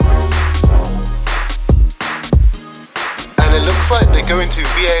going to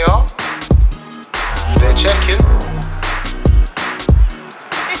VAR. They're checking.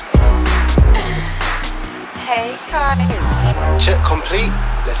 Hey, Kai. Check complete.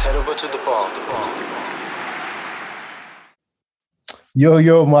 Let's head over to the bar.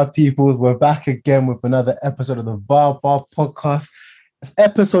 Yo, my peoples. We're back again with another episode of the Bar Podcast. It's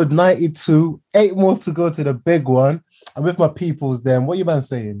episode 92. 8 more to go to the big one. I'm with my peoples then. What you man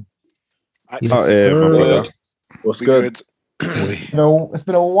saying? What's good? You know, it's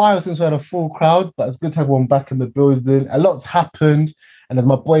been a while since we had a full crowd, but it's good to have one back in the building. A lot's happened. And as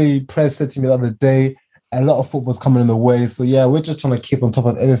my boy Prez said to me the other day, a lot of football's coming in the way. So yeah, we're just trying to keep on top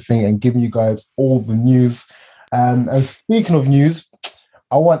of everything and giving you guys all the news. And speaking of news,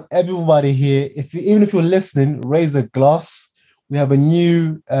 I want everybody here, even if you're listening, raise a glass. We have a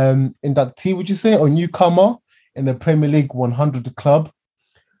new inductee, would you say, or newcomer in the Premier League 100 club.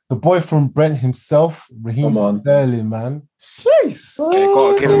 The boy from Brent himself, Raheem Sterling, man. Jeez. Yeah,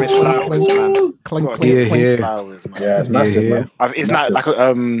 gotta give him his flowers, man. Flowers, man. Yeah, it's massive, man. Isn't that like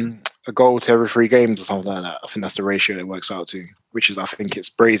a goal to every 3 games or something like that? I think that's the ratio it works out to, which is, I think it's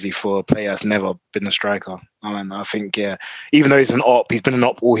brazy for a player that's never been a striker. I think, yeah, even though he's an op, he's been an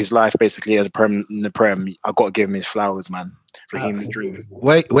op all his life, basically, in the Prem. I've got to give him his flowers, man. Raheem the Dream.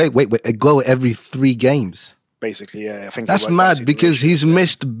 Wait. A goal every 3 games. Basically, yeah. I think that's mad because he's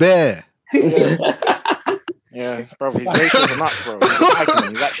missed bare. Yeah, bro, his ratios are nuts, bro. He's a bagsman.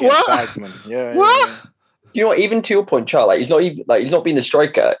 He's actually a bagsman. Yeah. What? Yeah. You know what? Even to your point, Charles, he's not been the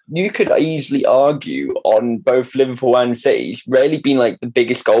striker. You could easily argue on both Liverpool and City, he's rarely been like the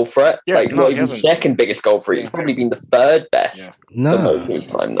biggest goal threat. Yeah, not even second biggest goal threat. He's probably been the 3rd best. No, for most of his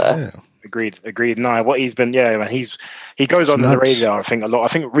time there. Yeah. Agreed. No, what he's been, man. He goes under the radar. I think a lot. I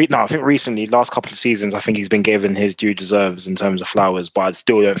think recently, last couple of seasons, I think he's been given his due deserves in terms of flowers. But I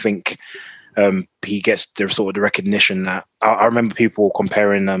still don't think he gets the sort of the recognition that I remember people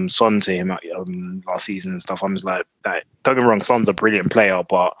comparing Son to him last season and stuff. I'm just like, that. Don't get me wrong, Son's a brilliant player,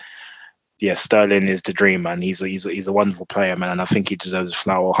 but yeah, Sterling is the dream, man. He's a wonderful player, man, and I think he deserves a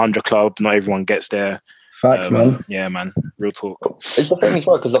flower. 100 club, not everyone gets there. Facts, man. Yeah, man. Real talk. It's the thing as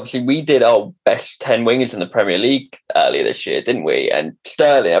well, because obviously we did our best 10 wingers in the Premier League earlier this year, didn't we? And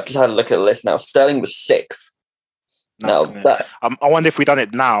Sterling, I've just had a look at the list now. Sterling was 6th. I wonder if we'd done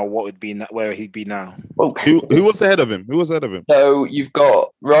it now, what would be where he'd be now. Well, who was ahead of him? So you've got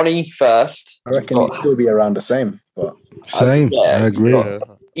Ronnie first. I reckon he'd still be around the same. But same. I agree.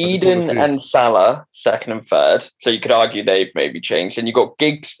 Eden and Salah 2nd and 3rd. So you could argue they've maybe changed. And you've got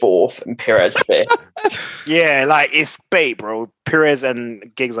Giggs 4th and Perez 5th. Yeah, like it's bait, bro. Perez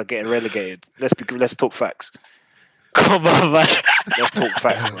and Giggs are getting relegated. Let's talk facts. Come on, man. Let's talk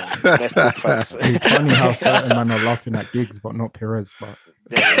facts, man. Let's talk facts. It's funny how certain men are laughing at Giggs, but not Perez. But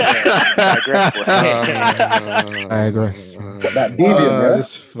I digress. Got that deviant,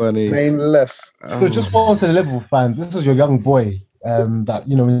 It's funny. Saying less. So just for the Liverpool fans, this was your young boy. That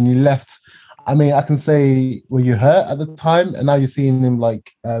when you left. I mean, I can say, were you hurt at the time, and now you're seeing him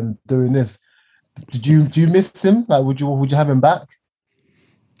like doing this? Do you miss him? Like, would you have him back?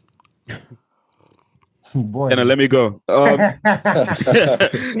 Boy, let me go.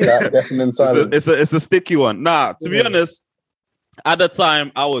 It's a sticky one. Nah, to be honest, at the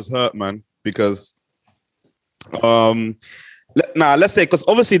time I was hurt, man, because let's say, because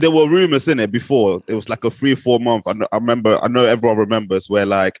obviously there were rumors in it before. It was like a 3-4 month. I know everyone remembers where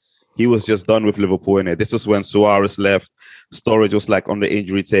like he was just done with Liverpool in it. This was when Suarez left. Sturridge was like on the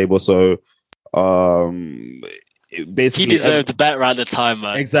injury table, so basically he deserved better at the time,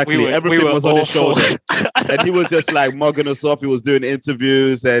 man. Exactly. Everything was on his shoulders. And he was just like mugging us off. He was doing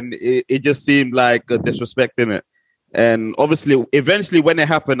interviews, and it just seemed like a disrespect in it. And obviously, eventually when it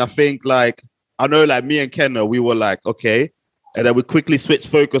happened, I think like, I know like me and Kenna, we were like, okay. And then we quickly switched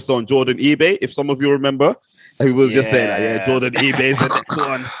focus on Jordan eBay, if some of you remember. And he was just saying, like, Jordan eBay is the next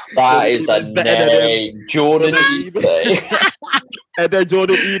one. That is a name. Jordan eBay. And then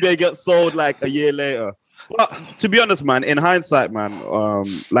Jordan eBay gets sold like a year later. Well, to be honest, man, in hindsight, man,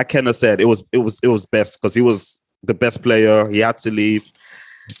 like Kenna said, it was best because he was the best player. He had to leave.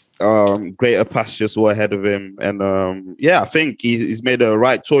 Greater pastures were ahead of him, and I think he's made a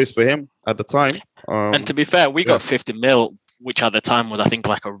right choice for him at the time. And to be fair, we got 50 mil, which at the time was, I think,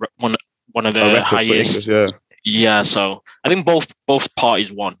 like one of the highest. English, yeah. So I think both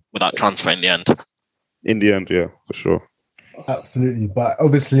parties won with that transfer in the end. In the end, yeah, for sure. Absolutely, but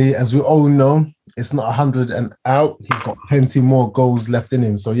obviously, as we all know, it's not 100 and out. He's got plenty more goals left in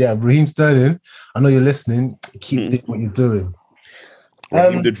him. So yeah, Raheem Sterling, I know you're listening. Keep doing what you're doing.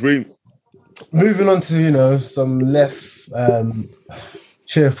 The dream. Moving on to some less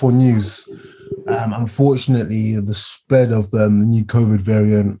cheerful news. unfortunately, the spread of the new COVID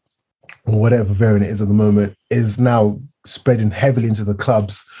variant, or whatever variant it is at the moment, is now spreading heavily into the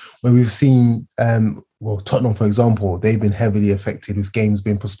clubs, where we've seen, Tottenham, for example, they've been heavily affected with games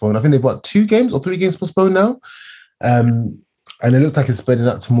being postponed. I think they've got 2 games or 3 games postponed now. And it looks like it's spreading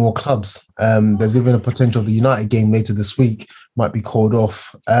out to more clubs. There's even a potential the United game later this week might be called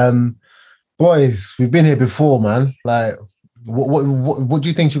off. Boys, we've been here before, man. Like, what do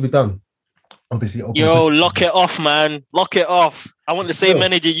you think should be done? Obviously, lock it off, man. Lock it off. I want the same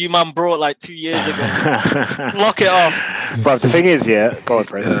energy you man brought like 2 years ago. Lock it off. But the thing is, go on,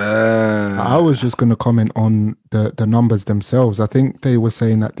 Press. I was just going to comment on the numbers themselves. I think they were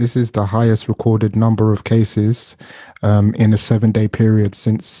saying that this is the highest recorded number of cases in a 7-day period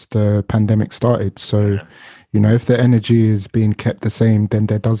since the pandemic started. So, if the energy is being kept the same, then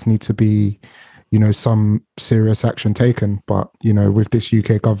there does need to be, some serious action taken. But, with this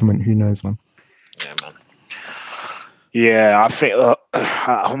UK government, who knows, man? Yeah, man. Yeah, I think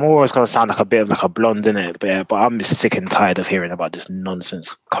I'm always going to sound like a bit of like a blonde, innit? But I'm just sick and tired of hearing about this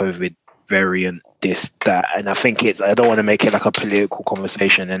nonsense COVID variant, this, that. And I think I don't want to make it like a political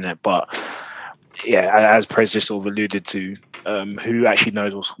conversation, innit? But yeah, as Prez just sort of alluded to, who actually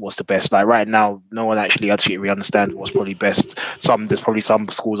knows what's the best? Like right now, no one actually really understands what's probably best. There's probably some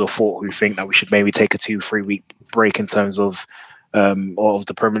schools of thought who think that we should maybe take a 2-3 week break in terms of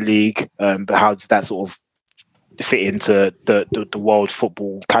the Premier League, but how does that sort of fit into the world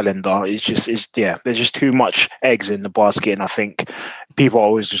football calendar? There's just too much eggs in the basket, and I think people are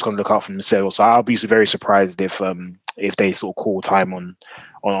always just going to look out for themselves. So I'll be very surprised if they sort of call time on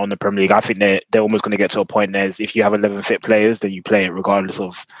the Premier League. I think they're almost going to get to a point there. If you have 11 fit players, then you play it regardless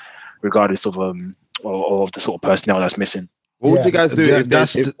of the sort of personnel that's missing. What would you guys do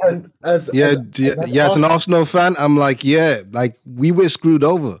as an Arsenal fan? I'm like, we were screwed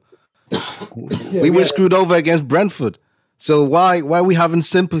over. We were screwed over against Brentford. So why are we having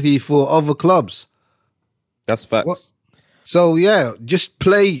sympathy for other clubs? That's facts. What? So just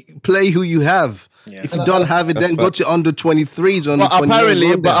play who you have. Yeah. If you don't have it, then go to under 23s, under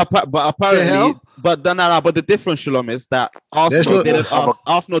 21. But the difference, Shalom, is that Arsenal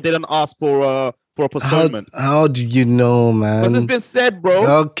didn't ask for a postponement. How did you know, man? Because it's been said,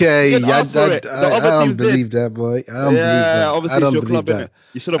 bro. Okay, I don't believe that, boy. I don't believe that. Obviously, it's your club, innit?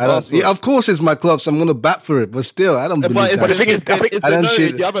 You should have asked for it. Of course, it's my club, so I'm going to bat for it. But still, I don't believe that. But the thing is,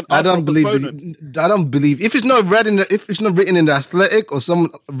 I don't believe. If it's not written in the Athletic or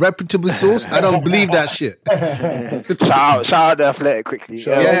some reputable source, I don't believe that shit. Shout out the Athletic quickly.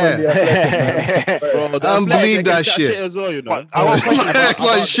 Bro, I don't believe that shit as well. I want a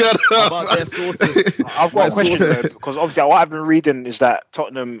question. Shut up. About their sources. I've got a question because obviously what I've been reading is that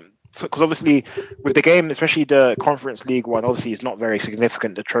Tottenham. Because obviously with the game, especially the Conference League one, obviously it's not very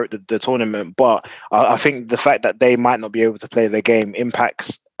significant, the tournament. But I think the fact that they might not be able to play their game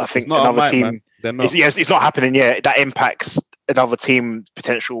impacts, I think, another team. It's not happening yet. That impacts another team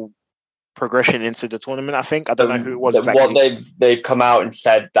potential progression into the tournament, I think. I don't know who it was exactly. What they've come out and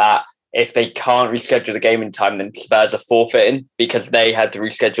said that if they can't reschedule the game in time, then Spurs are forfeiting because they had to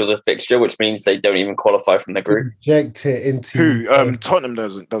reschedule the fixture, which means they don't even qualify from the group. Inject it into who? Tottenham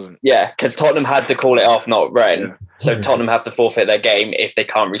doesn't. Yeah, because Tottenham had to call it off, not Rennes. Yeah. So Tottenham have to forfeit their game if they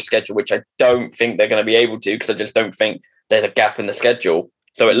can't reschedule, which I don't think they're going to be able to because I just don't think there's a gap in the schedule.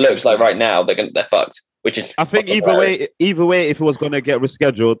 So it looks like right now they're fucked. Which is, I think either way, if it was going to get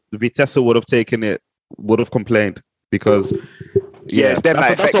rescheduled, Vitesse would have complained because. Yeah,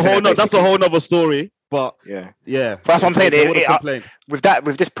 that's a whole nother story. But yeah. That's what I'm saying.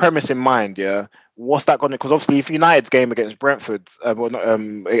 With this premise in mind, what's that going to? Because obviously, if United's game against Brentford, our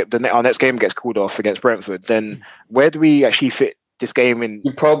next game gets called off against Brentford, then where do we actually fit this game in?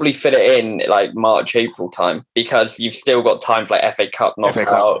 You probably fit it in like March, April time because you've still got time for like FA Cup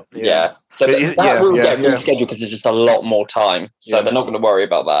knockout. Yeah. So that will get rescheduled because there's just a lot more time. So they're not going to worry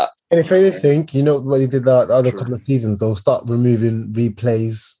about that. And if anything, what they did the other couple of seasons, they'll start removing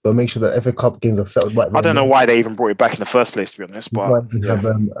replays. They'll make sure that FA Cup games are settled right. I don't know why they even brought it back in the first place, to be honest. But have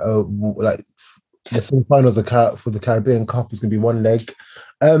like the semi-finals for the Caribbean Cup is going to be one leg.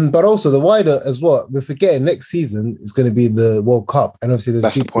 But also the wider as well. We're forgetting next season is going to be the World Cup, and obviously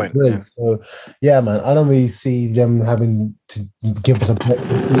that's the point. Yeah. So man, I don't really see them having to give us a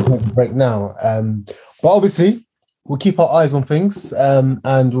break now. But obviously we'll keep our eyes on things,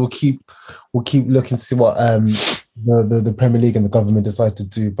 and we'll keep looking to see what the Premier League and the government decide to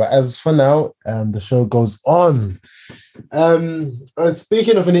do. But as for now, the show goes on. And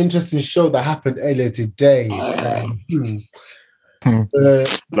speaking of an interesting show that happened earlier today.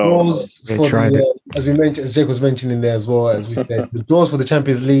 Draws for as we mentioned, as Jake was mentioning there as well, as we said, the draws for the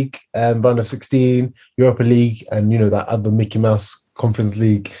Champions League, round of 16, Europa League, and that other Mickey Mouse Conference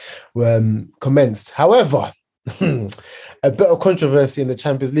League commenced. However, a bit of controversy in the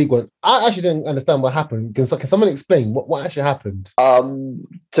Champions League one. I actually didn't understand what happened. Can someone explain what actually happened?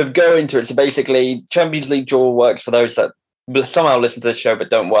 To go into it, so basically, Champions League draw works for those that somehow listen to this show but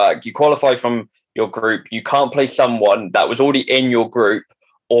don't work. You qualify from your group. You can't play someone that was already in your group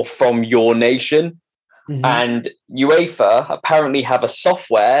or from your nation. Mm-hmm. And UEFA apparently have a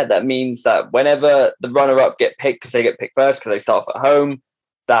software that means that whenever the runner-up get picked, because they get picked first because they start off at home,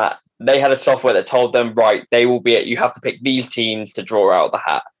 that they had a software that told them, right, they will be you have to pick these teams to draw out the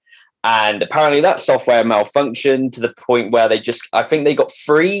hat. And apparently that software malfunctioned to the point where I think they got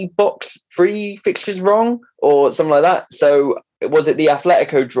three fixtures wrong or something like that. So was it the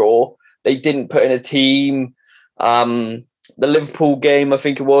Atletico draw? They didn't put in a team. The Liverpool game, I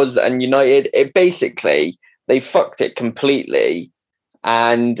think it was, and United, they fucked it completely.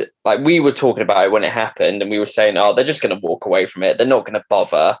 And we were talking about it when it happened, and we were saying, they're just going to walk away from it. They're not going to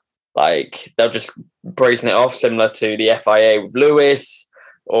bother. They'll just brazen it off, similar to the FIA with Lewis,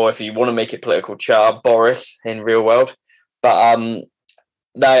 or if you want to make it political, Boris in real world. But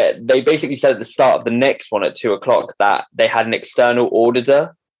they basically said at the start of the next one at 2:00 that they had an external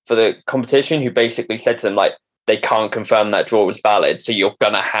auditor for the competition who basically said to them, they can't confirm that draw was valid, so you're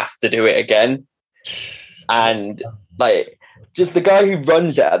going to have to do it again. And just the guy who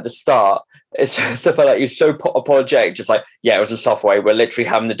runs it at the start, it's just I felt like he was so apologetic, just it was a software. We're literally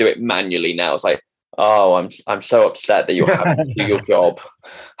having to do it manually now. It's I'm so upset that you're having to do your job.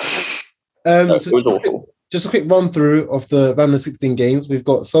 It was awful. Just a quick run through of the round of 16 games. We've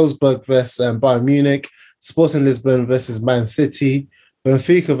got Salzburg versus Bayern Munich, Sporting Lisbon versus Man City,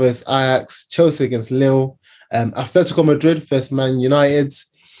 Benfica versus Ajax, Chelsea against Lille, Atletico Madrid versus Man United,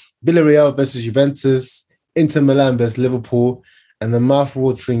 Villarreal versus Juventus, Inter Milan versus Liverpool, and the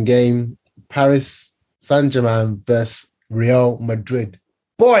mouth-watering game, Paris Saint-Germain versus Real Madrid.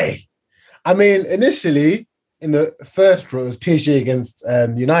 Boy! I mean, initially, in the first draw, it was PSG against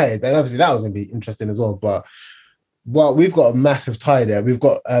United, and obviously that was going to be interesting as well. But we've got a massive tie there. We've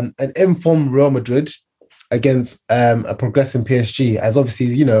got an informed Real Madrid against a progressing PSG, as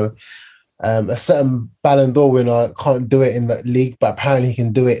obviously, a certain Ballon d'Or winner can't do it in the league, but apparently he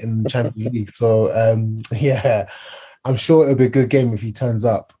can do it in the Champions League. So, I'm sure it'll be a good game if he turns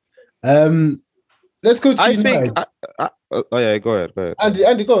up. Let's go to United. Go ahead.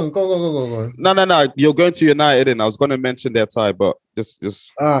 Andy, go on. No. You're going to United, and I was going to mention their tie, but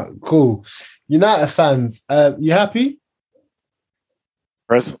just. Cool. United fans, you happy?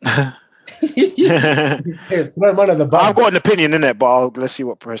 Press. I've got an opinion in it, but let's see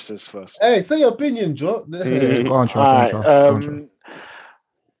what Press says first. Hey, say your opinion, Joe. Go on.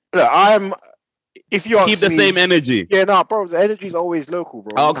 Look, if you keep the same energy. Yeah, bro, the energy's always local,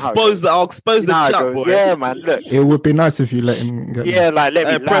 bro. I'll expose the chat, boy. Yeah, man. Look, it would be nice if you let him get let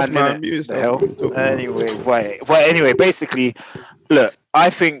me press land, man. The hell. Anyway, basically, look, I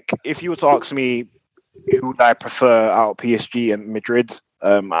think if you were to ask me who would I prefer out of PSG and Madrid,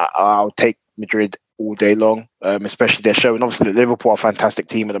 I'll take Madrid all day long, especially their show. And obviously, Liverpool are a fantastic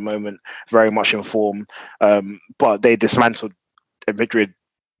team at the moment, very much in form. But they dismantled Madrid,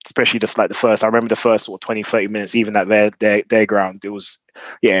 especially the first. I remember the first 20, 30 minutes, even at their ground. It was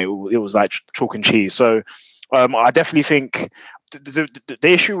like chalk and cheese. So I definitely think the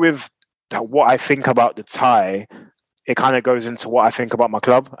issue with what I think about the tie, it kind of goes into what I think about my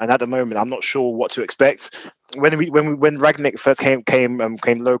club. And at the moment, I'm not sure what to expect. When Rangnick first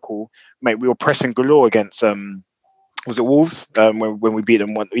came local, mate, we were pressing galore against was it Wolves when we beat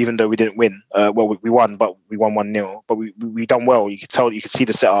them, even though we didn't win. We won, but we won 1-0. But we done well. You could see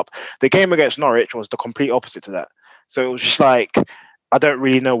the setup. The game against Norwich was the complete opposite to that. So it was just like, I don't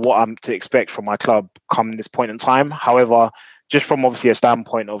really know what I'm to expect from my club come this point in time. However, just from obviously a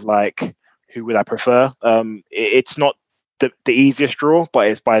standpoint of who would I prefer? It's not the easiest draw, but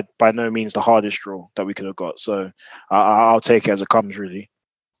it's by no means the hardest draw that we could have got. So I'll take it as it comes, really.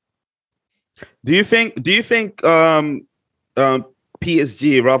 Do you think PSG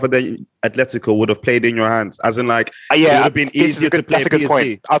rather than Atletico would have played in your hands? As in, it would have been easier to play. That's a good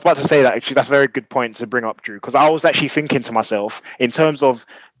point. I was about to say that, actually. That's a very good point to bring up, Drew, because I was actually thinking to myself, in terms of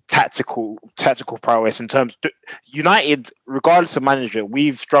tactical prowess, in terms of United, regardless of manager,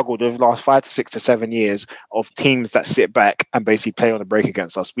 we've struggled over the last 5 to 6 to 7 years of teams that sit back and basically play on the break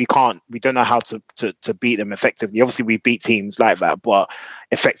against us. We don't know how to beat them effectively. Obviously, we beat teams like that, but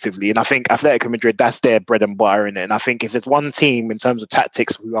effectively. And I think Atletico Madrid, that's their bread and butter in it. And I think if there's one team in terms of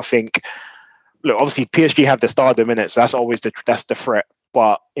tactics who I think look, obviously PSG have the stardom in it, so that's always that's the threat.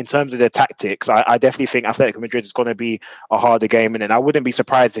 But in terms of their tactics, I definitely think Atletico Madrid is going to be a harder game, and I wouldn't be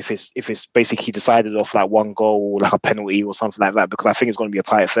surprised if it's basically decided off like one goal or like a penalty or something like that, because I think it's going to be a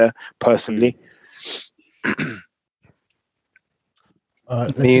tight affair, personally.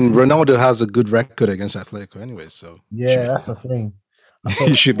 I mean, Ronaldo has a good record against Atletico anyway, so yeah, that's the thing.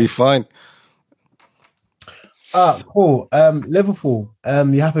 He should be fine. Cool. Liverpool,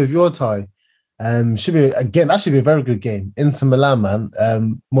 you happy with your tie? Should be that should be a very good game. Inter Milan, man.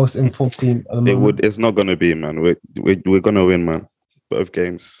 Most informed team. It's not gonna be, man. We're gonna win, man. Both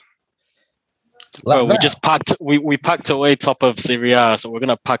games. Well, we packed away top of Serie A, so we're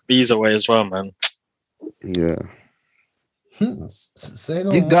gonna pack these away as well, man. Yeah. You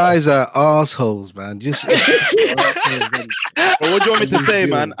guys are assholes, man. Just well, what do you want me to say,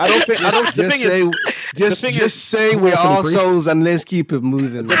 man? I don't think. Just say we're assholes and let's keep it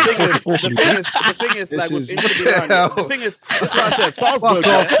moving. The thing is, like with Inter Milan, the thing is, that's what I said. Salzburg.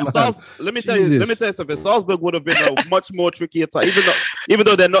 Let me tell you something. Salzburg would have been a much more trickier tie, even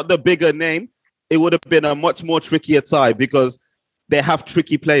though they're not the bigger name. It would have been a much more trickier tie because they have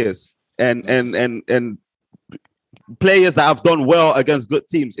tricky players and players that have done well against good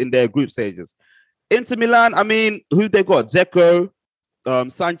teams in their group stages. Inter Milan, I mean, who they got? Dzeko,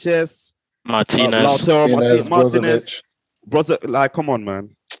 Sanchez, Martinez, Martinez. Like, come on,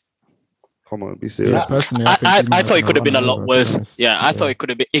 man. Come on, be serious. Yeah, personally, I thought it could have been a lot worse. Yeah, I thought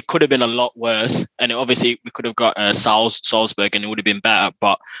it could have been a lot worse. And obviously, we could have got Salzburg and it would have been better.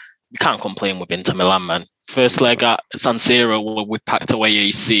 But we can't complain with Inter Milan, man. First leg at San Siro, we packed away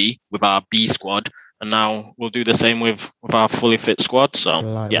AC with our B squad. And now we'll do the same with our fully fit squad.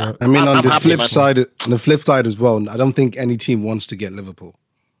 So yeah, I mean, on the flip side as well, I don't think any team wants to get Liverpool.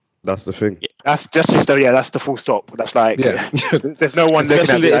 That's the thing. Yeah. That's that's the full stop. That's like there's no one,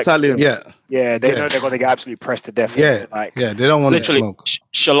 especially the Italians. They know they're going to get absolutely pressed to death. They don't want to smoke.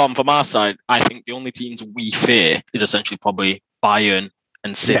 Shalom from our side. I think the only teams we fear is essentially probably Bayern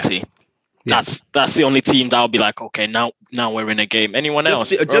and City. Yeah. That's the only team that will be like, okay, now we're in a game. Anyone else?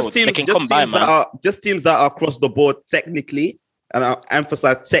 Teams that are across the board technically, and I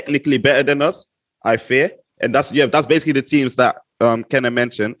emphasize technically better than us, I fear. And that's basically the teams that Kenna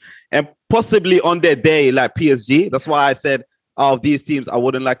mentioned. And possibly on their day, like PSG. That's why I said out of these teams, I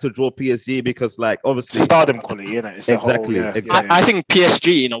wouldn't like to draw PSG because, like, obviously stardom quality, you know. Exactly. I think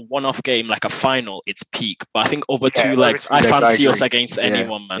PSG in a one-off game, like a final, it's peak. But I think over two legs, I fancy us against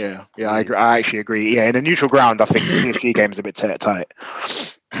anyone, man. Yeah, I agree. I actually agree. Yeah, in a neutral ground, I think the PSG game is a bit tight.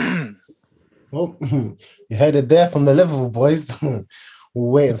 Well, you heard it there from the Liverpool boys. We'll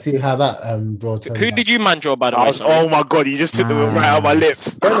wait and see how that draw turns. Who did you man draw, by the way? Oh my god, you just took the word right out of my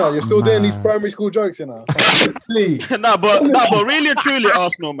lips. You're still doing these primary school jokes, you know. but really and truly,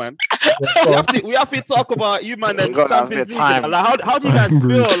 Arsenal, man. We have to talk about you, man, and Champions League. Like, how do you guys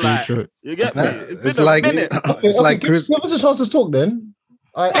feel? Like, you get me? It's been a minute. It's like give us a chance to talk then.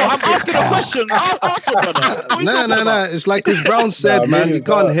 I'm asking a question. Answer, brother. No. It's like Chris Brown said, man. You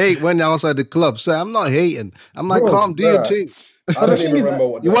can't hate when you're outside the club. So I'm not hating. I'm like, calm, do your thing. I don't even remember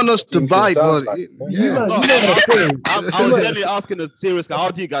what you want us to buy, but I was really asking a serious guy.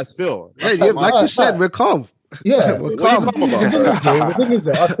 How do you guys feel? Like you said, we're calm. Yeah, we're calm. The thing is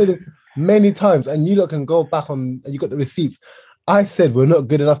that I've said this many times, and you lot can go back on. And you got the receipts. I said we're not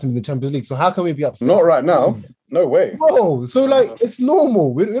good enough to be in the Champions League. So how can we be upset? Not right now. No way, bro. So like, it's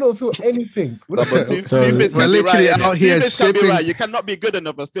normal. We don't feel anything. We're literally out here sipping. Right. You cannot be good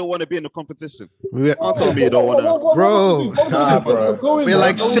enough and still want to be in the competition. Can't tell me you don't want to, bro. We're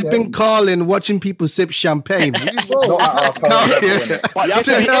like sipping Carlin, watching people sip champagne. You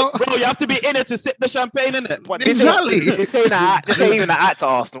have to be in it to sip the champagne, in it. Exactly. This ain't even an act to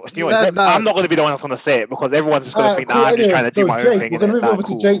Arsenal. I'm not going to be the one that's going to say it because everyone's just going to think, I'm just trying to do my own thing. We're going to move over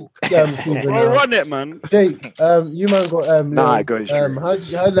to Jake. Run it, man. Jake. You man got it goes. How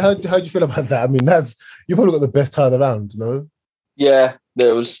do you feel about that? I mean, you probably got the best tie around, no? Yeah,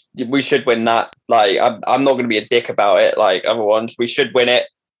 we should win that. Like, I'm not going to be a dick about it. Like other ones, we should win it.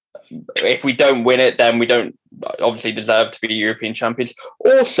 If we don't win it, then we don't obviously deserve to be European champions.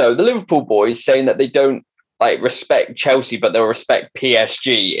 Also, the Liverpool boys saying that they don't respect Chelsea, but they'll respect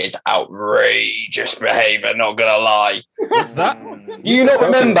PSG is outrageous behaviour, not gonna lie. What's that? Do you not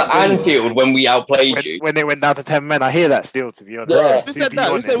remember Anfield when we outplayed you? When they went down to 10 men, I hear that still, to be honest. Yeah. Who said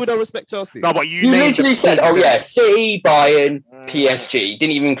that? Who said we don't respect Chelsea? No, but you literally said, City, Bayern, PSG.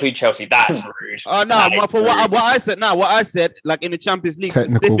 Didn't even include Chelsea. That's rude. Oh, no, for what I said, like in the Champions League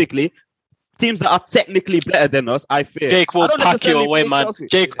specifically, teams that are technically better than us, I fear. Jake will pack you away, man.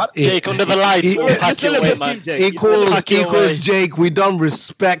 Jake, under the lights will pack you away, man. Equals Jake. We don't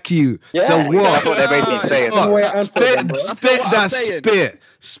respect you. Yeah, so what? That's what they're basically saying.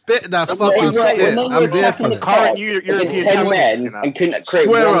 Spit that fucking spit. I'm there for it. Current European 10 men and couldn't create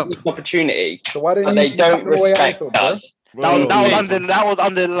one opportunity. So why didn't they don't respect us? That was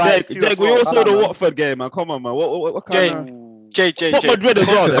under the lights. Jake, we all saw the Watford game, man. Come on, man. What kind of... Put Madrid as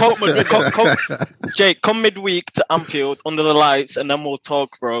well. Jake, come midweek to Anfield under the lights, and then we'll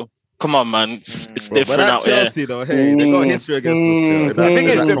talk, bro. Come on, man. It's different out Chelsea, though, hey, they got history against us. Still. The thing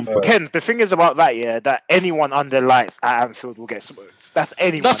is, Ken, the thing is about that, yeah, that anyone under lights at Anfield will get smoked. That's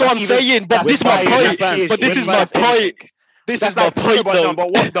anyone. That's what I'm saying. But this is my point. This is my point. This is my point, though.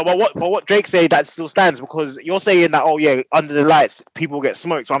 But what Drake say that still stands, because you're saying that, oh yeah, under the lights people get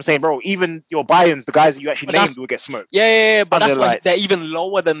smoked. So I'm saying, bro, even your Bayerns, the guys that you actually named, will get smoked. Yeah, but that's why they're even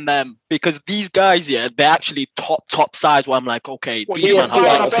lower than them, because these guys, yeah, they're actually top size. Where I'm like, okay, these men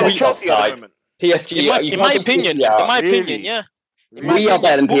have like Chelsea at the moment. PSG, in my opinion, yeah. We are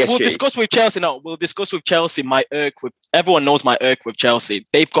better than PSG. We'll discuss with Chelsea now. We'll discuss with Chelsea. My irk with everyone knows my irk with Chelsea.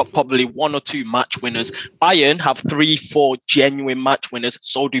 They've got probably 1 or 2 match winners. Bayern have 3-4 genuine match winners.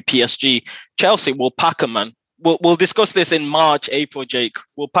 So do PSG. Chelsea will pack them, man. We'll discuss this in March, April, Jake.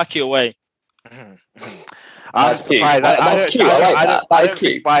 We'll pack you away. I'm surprised. I don't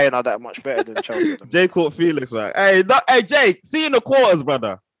think Bayern are that much better than Chelsea. Jake caught Felix, right? Hey, Jake, see you in the quarters,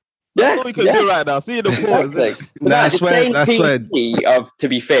 brother. That's what we can do right now. See you in the quarters. That's where. To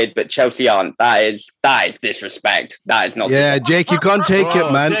be fair, but Chelsea aren't. That is disrespect. That is not. Yeah, Jake, you can't take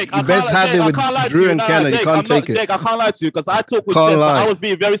it, man. Jake, you best have it with Drew and Kenna. You can't take it. Jake, I can't lie to you because I talk with Jess, but I was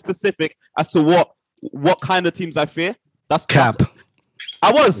being very specific as to what kind of teams I fear. That's cap.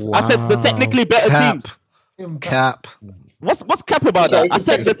 I was. Wow. I said the technically better teams. Cap. What's cap about that? I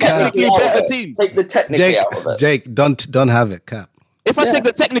said the technically better teams. Take the technically out of it. Jake, don't have it. Cap. If I take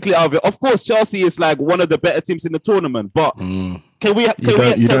the technically out of it, of course Chelsea is like one of the better teams in the tournament. But can we have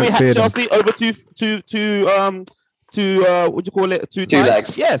Chelsea over to what do you call it? Two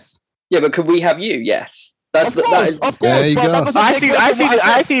legs? Yes. Yeah, but could we have you? Yes. Of course. I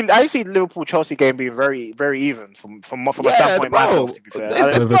see Liverpool Chelsea game being very, very even from a standpoint myself. To be fair,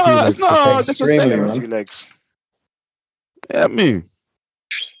 it's not disrespectful. 2 legs. Yeah, I mean.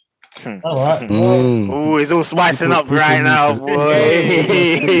 All right. Oh, it's all spicing up right now, boy.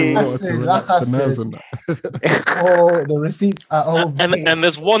 The receipts are all. And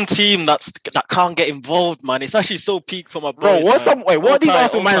there's one team that can't get involved, man. It's actually so peak for my boys. Bro, what did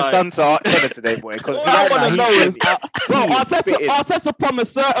Arsenal man's done to Arteta today, boy? Because I want to know is, bro, Arteta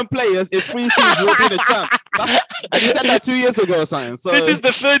promised certain players in 3 seasons will be the champs. And he said that 2 years ago or something. So this is the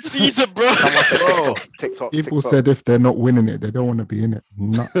 3rd season, bro. People said if they're not winning it, they don't want to be in it.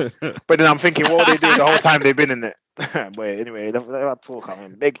 Nuts. But then I'm thinking, what are they doing the whole time they've been in it? But anyway, let talk. I'm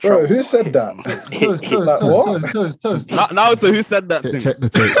in big trouble. Bro, who said that? Like, what? Now it's who said that thing. Check the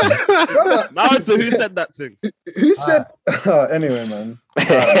tape. Now it's who said that thing. Who said? Anyway, man.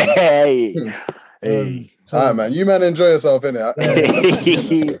 Hey. All right, man. You man enjoy yourself, innit?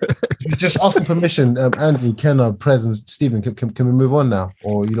 Just asking permission, Andrew, Kenna, Prez, and Stephen. Can we move on now,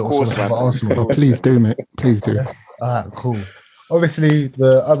 or you don't want to talk about Arsenal? Please do, mate. Please do. All right, cool. Obviously,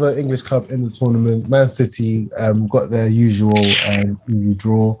 the other English club in the tournament, Man City, got their usual easy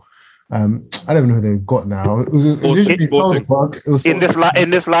draw. I don't even know who they've got now. It was usually Salzburg. It was in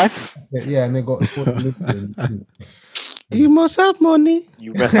this life. Yeah, and they got. You must have money.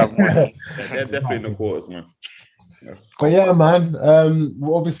 You must have money. They're definitely in the quarters, man. But yeah, man,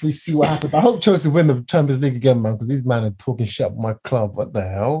 we'll obviously see what happens. I hope Chelsea win the Champions League again, man, because these men are talking shit about my club. What the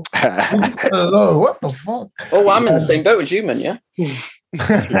hell? Hello, what the fuck? Oh, I'm in the same boat as you, man, yeah?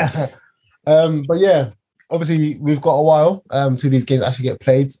 But yeah, obviously we've got a while till these games actually get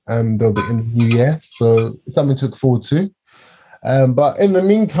played. They'll be in the new year, so it's something to look forward to. But in the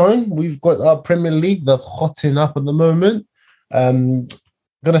meantime, we've got our Premier League that's hotting up at the moment.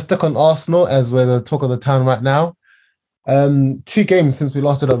 Gonna stick on Arsenal as we're the talk of the town right now. 2 games since we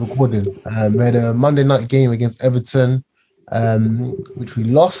last did our recording. We had a Monday night game against Everton, which we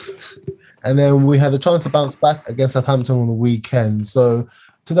lost, and then we had the chance to bounce back against Southampton on the weekend. So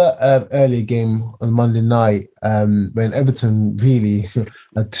to that earlier game on Monday night, when Everton really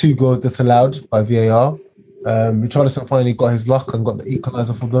had 2 goals disallowed by VAR, Richarlison finally got his luck and got the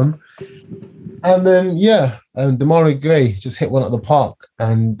equaliser for them. And then, Demarai Gray just hit one at the park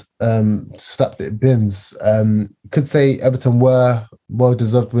and slapped it bins. Could say Everton were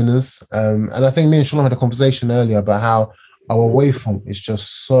well-deserved winners. And I think me and Shalom had a conversation earlier about how our away form is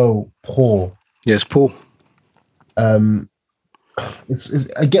just so poor. Yes, poor. it's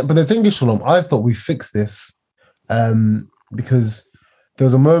again, but the thing is, Shalom, I thought we fixed this because there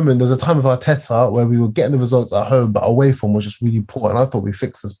was a time with Arteta where we were getting the results at home, but away from was just really poor. And I thought we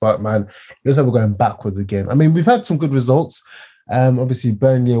fixed this, but man, it looks like we're going backwards again. I mean, we've had some good results. Obviously,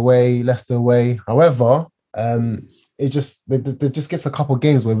 Burnley away, Leicester away. However, it just gets a couple of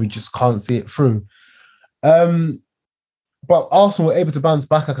games where we just can't see it through. But Arsenal were able to bounce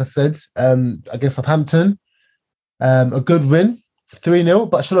back, like I said, against Southampton. A good win,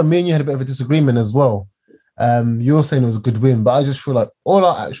 3-0. But Shalom, me and you had a bit of a disagreement as well. You were saying it was a good win, but I just feel like all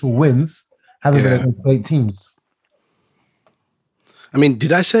our actual wins haven't been against great teams. I mean,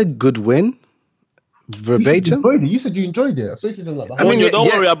 did I say good win? Verbatim? You said you enjoyed it. I saw you say something like that. I mean, don't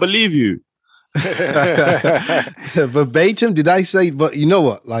worry, I believe you. Verbatim, did I say? But you know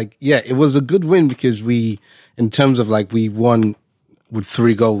what? Like, yeah, it was a good win because we won with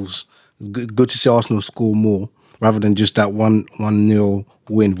 3 goals. It's good to see Arsenal score more rather than just that 1-0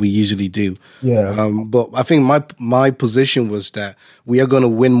 win we usually do. Yeah. But I think my position was that we are going to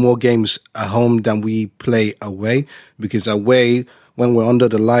win more games at home than we play away, because away, when we're under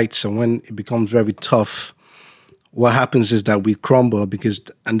the lights and when it becomes very tough, what happens is that we crumble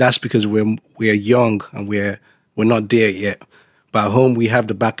and that's because we're young and we're not there yet. But at home we have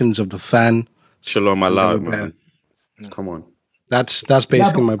the backings of the fan. Shalom Allah, man. Come on. That's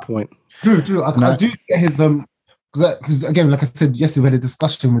basically my point. True. I do get his because again, like I said yesterday, we had a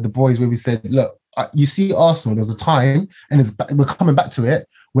discussion with the boys where we said, look, you see Arsenal, there's a time, and we're coming back to it,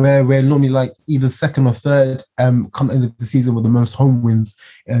 where we're normally like either second or third come into the season with the most home wins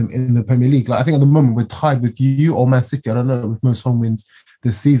in the Premier League. Like I think at the moment we're tied with you or Man City, I don't know, with most home wins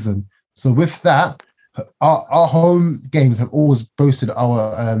this season. So with that, our home games have always boasted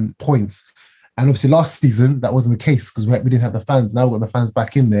our points. And obviously last season, that wasn't the case because we didn't have the fans. Now we've got the fans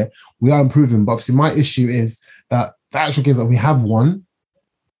back in there. We are improving. But obviously my issue is that the actual games that we have won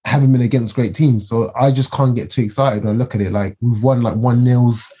haven't been against great teams. So I just can't get too excited when I look at it. Like we've won like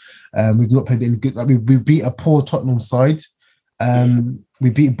 1-0s. We've not played any good. Like we beat a poor Tottenham side. We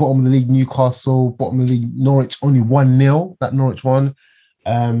beat bottom of the league Newcastle, bottom of the league Norwich, only 1-0, that Norwich one.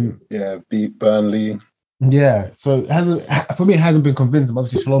 Beat Burnley. Yeah, so it hasn't been convincing.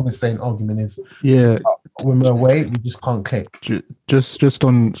 Obviously, Shalom's saying argument is when we're away, we just can't click. Just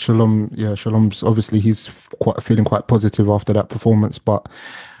on Shalom, Shalom's obviously he's feeling quite positive after that performance. But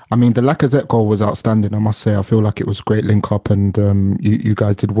I mean, the Lacazette goal was outstanding. I must say, I feel like it was a great link up, and you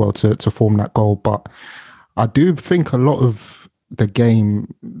guys did well to form that goal. But I do think a lot of the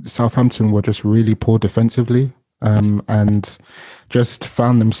game, Southampton were just really poor defensively. And just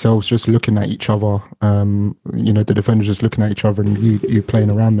found themselves just looking at each other. The defenders just looking at each other and you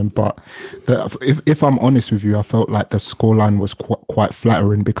playing around them. But if I'm honest with you, I felt like the scoreline was quite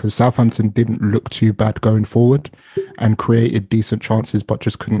flattering because Southampton didn't look too bad going forward and created decent chances, but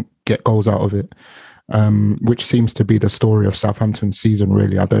just couldn't get goals out of it. Which seems to be the story of Southampton's season,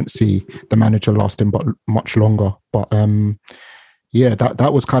 really. I don't see the manager lasting but much longer. But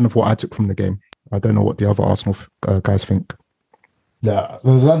that was kind of what I took from the game. I don't know what the other Arsenal guys think. Yeah,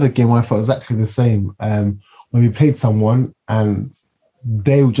 there was another game where I felt exactly the same. When we played someone and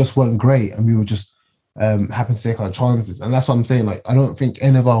they just weren't great, and we were just happen to take our chances. And that's what I'm saying. Like, I don't think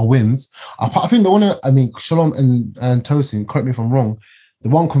any of our wins. I think Shalom and Tosin, correct me if I'm wrong. The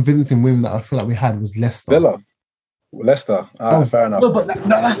one convincing win that I feel like we had was Leicester. Leicester. Fair enough. No, but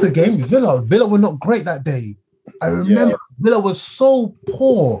that's the game. Villa were not great that day. I remember Villa was so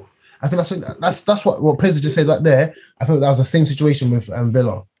poor. I think that's what Prez just said right there. I thought that was the same situation with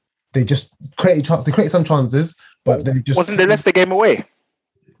Villa. They just created some chances, but they just wasn't the Leicester game away.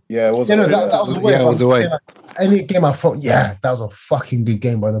 Yeah, it was. That was away. Yeah, it was away. Any game I thought, that was a fucking good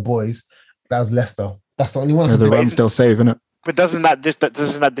game by the boys. That was Leicester. That's the only one. The Ramsdale save, isn't it? But doesn't that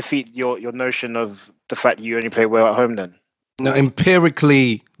defeat your notion of the fact that you only play well at home then? No,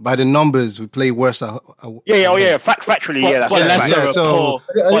 empirically, by the numbers, we play worse. Factually, that's Leicester are a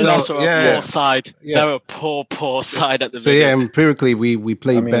poor side. They're a poor side at the beginning. So empirically, we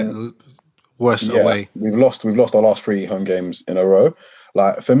play better, worse away. We've lost our last 3 home games in a row.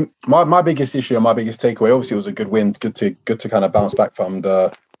 Like for my biggest issue and my biggest takeaway, obviously, it was a good win. Good to kind of bounce back from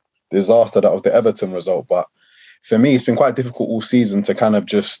the disaster that was the Everton result. But for me, it's been quite difficult all season to kind of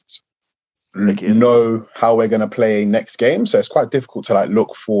just know how we're going to play next game. So it's quite difficult to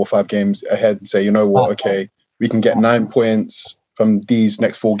look 4 or 5 games ahead and say, you know what, okay, we can get 9 points from these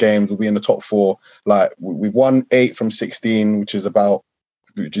next 4 games. We'll be in the top 4. Like we've won 8 from 16, which is about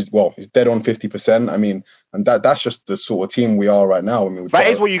which is he's dead on 50%. I mean, and that's just the sort of team we are right now. I mean, that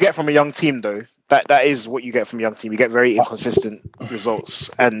is what you get from a young team, though. That is what you get from a young team. You get very inconsistent results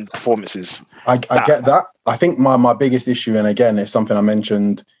and performances. I get that. I think my biggest issue, and again, it's something I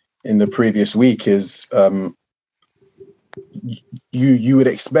mentioned in the previous week, is you would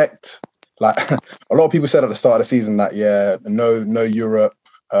expect, like a lot of people said at the start of the season that no Europe,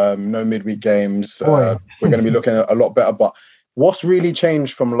 no midweek games. We're going to be looking at a lot better. But what's really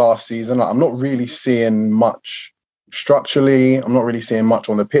changed from last season? Like, I'm not really seeing much structurally. I'm not really seeing much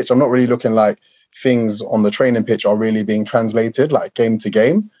on the pitch. I'm not really looking like things on the training pitch are really being translated like game to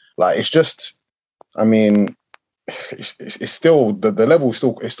game. Like, it's just, I mean, it's still the level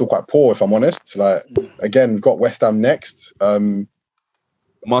is still quite poor, if I'm honest. Like, again, we've got West Ham next.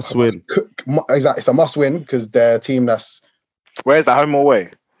 Must win. Exactly, it's a must win because they're a team that's. Where's the home or away?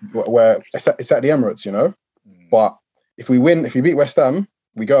 Where it's at the Emirates, you know. But if we beat West Ham,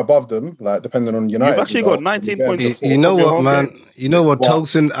 we go above them. Like, depending on United, you've actually got 19 points. You know what, man? Games. You know what,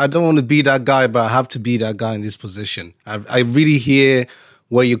 Tolson? I don't want to be that guy, but I have to be that guy in this position. I really hear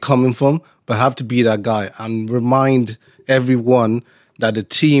where you're coming from, but I have to be that guy and remind everyone that the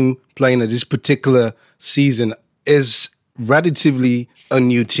team playing at this particular season is relatively a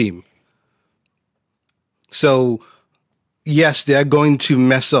new team. So, yes, they're going to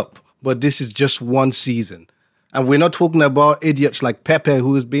mess up, but this is just one season. And we're not talking about idiots like Pepe,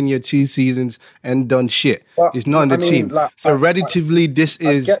 who has been here 2 seasons and done shit. But, he's not in the team. Like, so relatively, this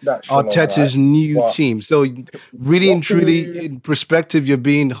is Arteta's new team. So really and truly, in perspective, you're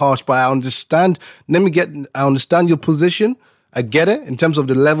being harsh. But I understand. I understand your position. I get it in terms of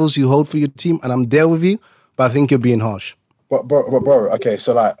the levels you hold for your team, and I'm there with you. But I think you're being harsh. But bro, okay,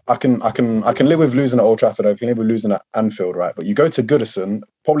 so like I can live with losing at Old Trafford. I can live with losing at Anfield, right? But you go to Goodison,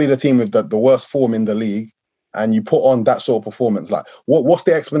 probably the team with the worst form in the league, and you put on that sort of performance. Like, what's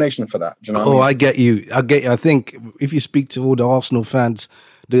the explanation for that? Do you know what I mean? I get you. I think if you speak to all the Arsenal fans,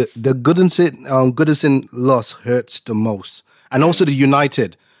 the Goodison loss hurts the most, and also the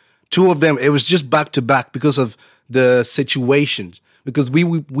United. 2 of them, it was just back to back because of the situations. Because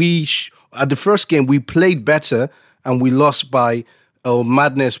we at the first game we played better and we lost by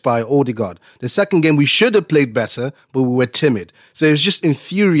madness by Odegaard. The second game we should have played better, but we were timid. So it's just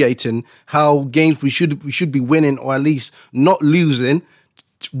infuriating how games we should be winning or at least not losing,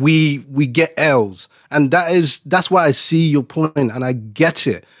 we get L's. And that's why I see your point and I get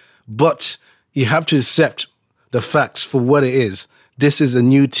it. But you have to accept the facts for what it is. This is a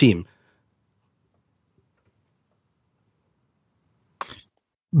new team.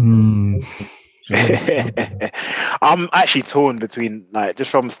 I'm actually torn between, like,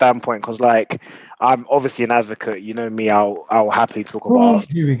 just from a standpoint, because like I'm obviously an advocate. You know me, I'll happily talk about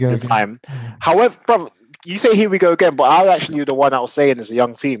here we go the time. However, brother, you say here we go again, but I actually the one that was saying as a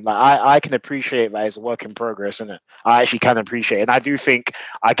young team. Like I can appreciate that it's a work in progress, isn't it? I actually can appreciate it. And I do think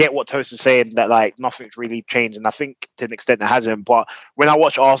I get what Toast is saying, that like nothing's really changed, and I think to an extent it hasn't. But when I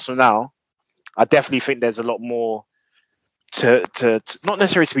watch Arsenal now, I definitely think there's a lot more to not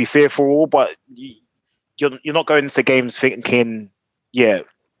necessarily to be fearful, but you're not going into games thinking,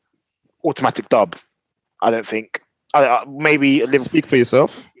 automatic dub. I don't think. Maybe Liverpool. Speak for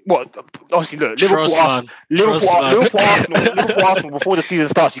yourself. Well, obviously, look, Liverpool, Arsenal. Before the season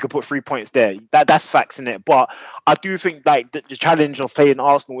starts, you can put 3 points there. That's facts in it. But I do think like the challenge of playing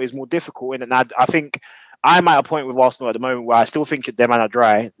Arsenal is more difficult, and I think I'm at a point with Arsenal at the moment where I still think their man are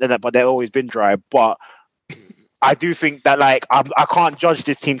dry, but they've always been dry. But I do think that like I can't judge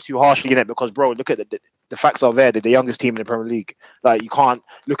this team too harshly in it, because bro, look at the facts are there. They're the youngest team in the Premier League. Like, you can't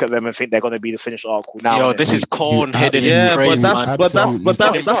look at them and think they're going to be the finished article now. Yo, this is corn headed in crazy, man. But that's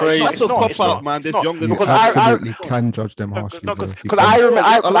a cop out, man. This youngest, you absolutely can judge them harshly. Because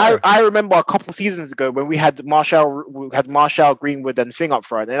I remember a couple seasons ago when we had Martial, Greenwood, and Thing up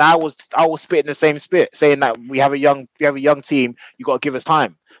front, and I was spitting the same spit, saying that we have a young team. You got to give us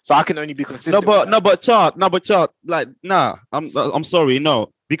time. So I can only be consistent. But Chart. Like, nah. I'm sorry,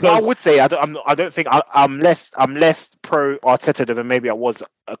 no. Because I would say I don't think I'm less pro Arteta than maybe I was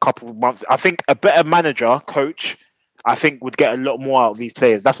a couple of months. I think a better manager, coach, I think would get a lot more out of these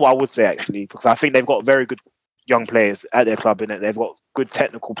players. That's what I would say, actually, because I think they've got very good young players at their club, in it. They've got good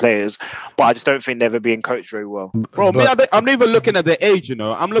technical players, but I just don't think they're ever being coached very well. Bro, I'm not even looking at the age, you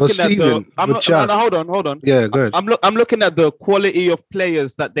know. I'm looking hold on. Yeah, good. I'm looking at the quality of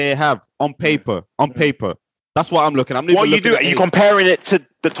players that they have on paper. That's what I'm looking. What you do? Are you comparing it to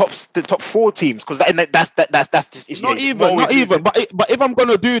the top 4 teams? Because that's just it's not even. But if I'm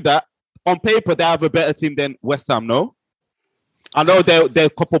gonna do that on paper, they have a better team than West Ham. No. I know they're a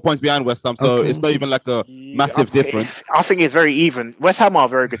couple points behind West Ham, so it's not even like a massive difference. I think it's very even. West Ham are a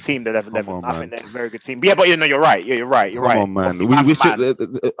very good team. They're level. I think they're a very good team. But yeah, but you're right. You're right. Come on, man. We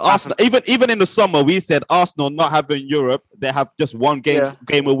should. Arsenal, even in the summer, we said Arsenal not having Europe. They have just one game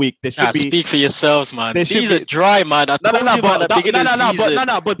a week. They should be. Speak for yourselves, man. These are dry, man. But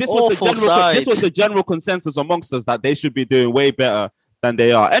this was the general consensus amongst us that they should be doing way better than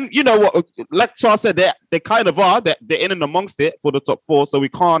they are. And you know what? Like Charles said, they kind of are. They're in and amongst it for the top 4, so we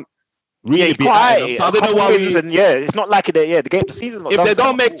can't really be at them. So I don't know why it's not like the season's not if they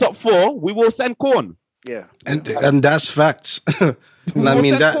don't make top 4, we will send Corn. Yeah. And that's facts. I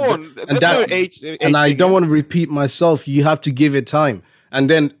mean and I don't want to repeat myself. You have to give it time. And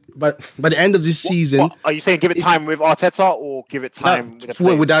then by the end of this season, are you saying give it time with Arteta or give it time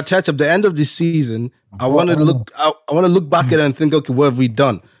with Arteta? At the end of this season, I want to look back at it and think, okay, what have we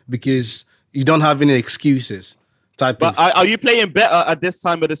done? Because you don't have any excuses. Are you playing better at this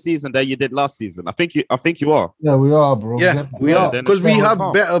time of the season than you did last season? I think you are. Yeah, we are, bro. Yeah, we are because we have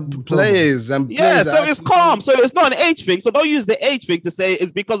better players and players so it's calm. So it's not an age thing. So don't use the age thing to say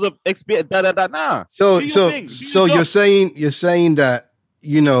it's because of experience. Nah. So you're saying that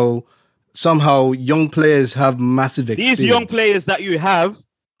somehow young players have massive experience. These young players that you have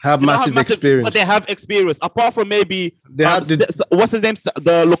massive experience, but they have experience. Apart from maybe what's his name,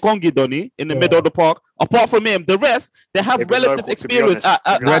 the Lokongi Donny in the middle of the park. Apart from him, the rest they have relative experience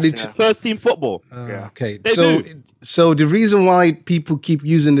at first team football. Okay, so the reason why people keep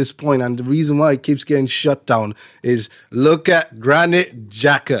using this point and the reason why it keeps getting shut down is look at Granit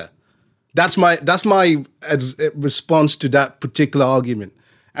Xhaka. That's my response to that particular argument.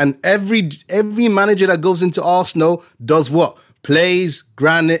 And every manager that goes into Arsenal does what? Plays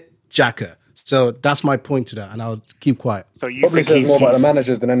Granit Xhaka. So that's my point to that, and I'll keep quiet. So you probably says more about the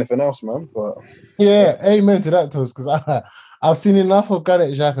managers than anything else, man. But yeah, amen to that, Toast, because I've seen enough of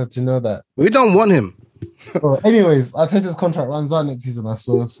Granit Xhaka to know that we don't want him. Anyways, Arteta's contract runs out next season. I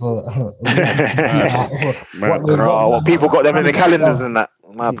saw. People got them in the calendars and that.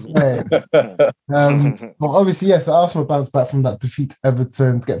 But obviously, yes, Arsenal bounced back from that defeat to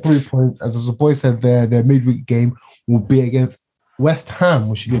Everton to get 3 points. As the boy said, their midweek game will be against West Ham,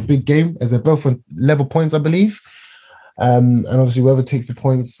 which should be a big game as they're both on level points, I believe. And obviously, whoever takes the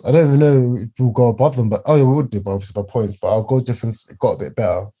points, I don't even know if we'll go above them, but we would do, but obviously by points. But our goal difference got a bit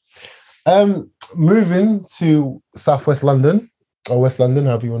better. Moving to Southwest London or West London,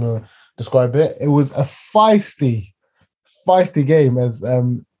 however you want to describe it, it was a feisty game as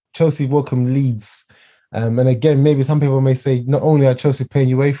Chelsea welcome Leeds. And again, maybe some people may say not only are Chelsea paying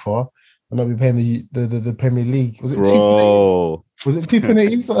UEFA, they might be paying the Premier League. Was it Bro. Was it 2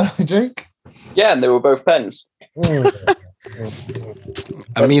 penalties, Jake? Yeah, and they were both pens.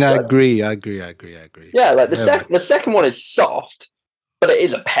 I mean, I agree. Yeah, like the second one is soft, but it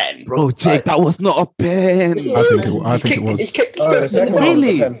is a pen. Bro, Jake, that was not a pen. I think it was. The second one was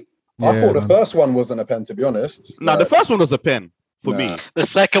a pen. I thought the first one wasn't a pen, to be honest. No, the first one was a pen for me. The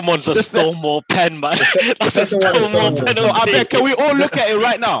second one's a Stonewall pen, man. That's a Stonewall pen. I bet. Can we all look at it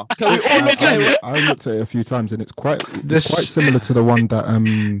right now? Can we all look at it? I looked at it a few times, and it's quite similar to the one that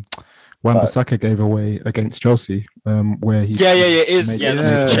Wan-Bissaka gave away against Chelsea, where he it is. That's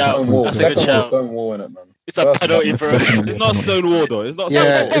a good shout. Stonewall in it, man. It's a penalty, bro. It's not Stonewall though. It's not.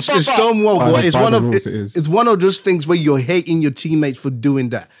 It's Stonewall, but it's one of those things where you're hating your teammates for doing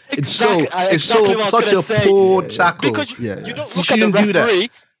that. Such a poor tackle. Because you don't look at the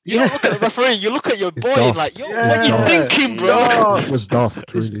referee. You don't look at the referee. You look at your boy and like, what are you thinking, bro? It was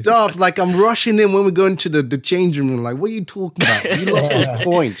daft. It's daft. Like I'm rushing in when we go into the changing room. Like, what are you talking about? You lost those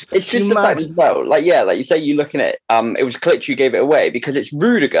points. It's just the fact as well. Like you say, you're looking at it was Klitsch who gave it away because it's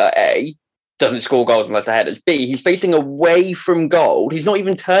Rudiger. Doesn't score goals unless the headers. B, he's facing away from goal. He's not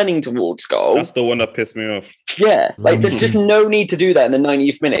even turning towards goal. That's the one that pissed me off. Yeah, there's just no need to do that in the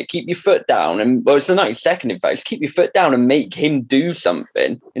 90th minute. Keep your foot down, and it's the 92nd in fact. Just keep your foot down and make him do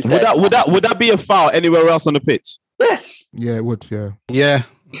something. Would that be a foul anywhere else on the pitch? Yes. Yeah, it would. Yeah.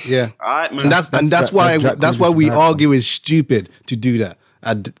 All right, man. And that's why we argue it's stupid to do that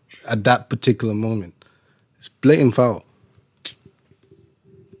at that particular moment. It's blatant foul.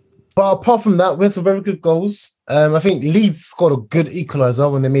 But apart from that, we had some very good goals. I think Leeds scored a good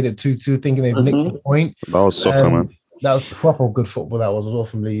equaliser when they made it 2-2, thinking they'd nicked the point. That was soccer, man. That was proper good football, that was as well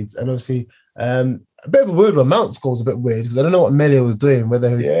from Leeds. And obviously, a bit of a word, but Mount's goal was a bit weird because I don't know what Melia was doing, whether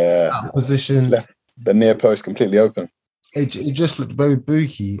he was out of position. Left the near post completely open. It just looked very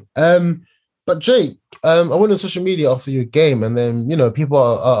booky. But Jake, I went on social media after your game, and then people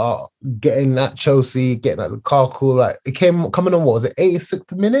are getting at Chelsea, getting at Lukaku. Like coming on, what was it,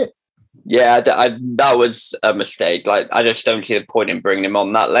 86th minute? Yeah, that was a mistake. Like, I just don't see the point in bringing him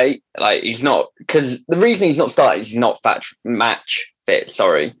on that late. Like, he's not, because the reason he's not starting is he's not match fit.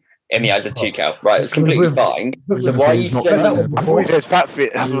 Sorry, in the eyes of Tuchel. Right, it's completely fine. So why are you saying that? Before he said fat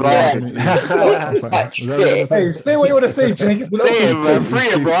fit, that's what I was match fit. Hey, say what you want to say, Jake. Say it, man. Free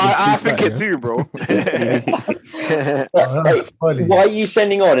it, bro. I think it too, bro. Hey, why are you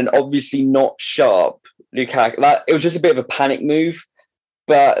sending on an obviously not sharp Lukaku? Like, it was just a bit of a panic move.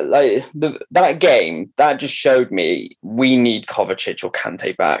 But like that game, that just showed me we need Kovacic or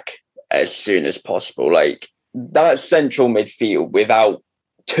Kante back as soon as possible. Like, that central midfield without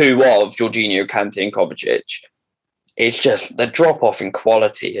two of Jorginho, Kante, and Kovacic, it's just the drop off in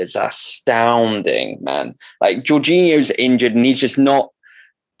quality is astounding, man. Like, Jorginho's injured and he's just not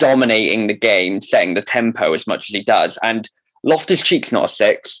dominating the game, setting the tempo as much as he does. And Loftus-Cheek's not a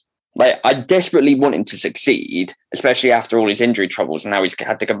 6. Like, I desperately want him to succeed, especially after all his injury troubles and now he's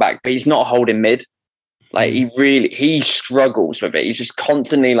had to come back. But he's not holding mid. Like, he struggles with it. He's just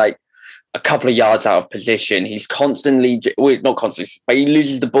constantly like a couple of yards out of position. He's constantly, well, not constantly, but he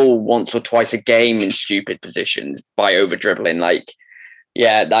loses the ball once or twice a game in stupid positions by over dribbling. Like,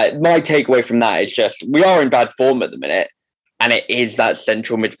 yeah, my takeaway from that is just we are in bad form at the minute, and it is that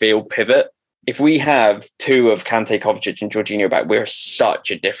central midfield pivot. If we have two of Kante, Kovacic, and Jorginho back, we're such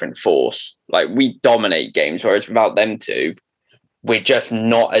a different force. Like, we dominate games, whereas without them two, we're just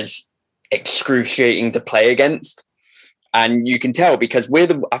not as excruciating to play against. And you can tell because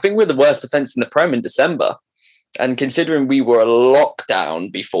I think we're the worst defense in the Prem in December. And considering we were a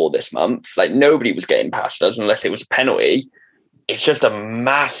lockdown before this month, like, nobody was getting past us unless it was a penalty. It's just a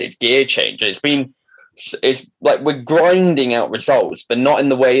massive gear change. It's like we're grinding out results, but not in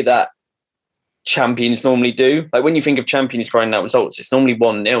the way that champions normally do. Like, when you think of champions grinding out results, it's normally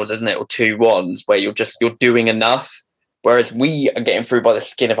 1-0s, isn't it? Or 2-1s where you're doing enough. Whereas we are getting through by the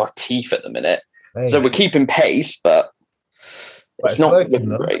skin of our teeth at the minute. So we're keeping pace, but it's not working,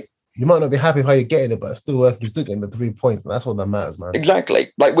 looking great. You might not be happy with how you're getting it, but it's still working. You're still getting the 3 points, and that's what that matters, man.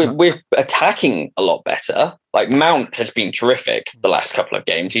 Exactly. Like, we're attacking a lot better. Like, Mount has been terrific the last couple of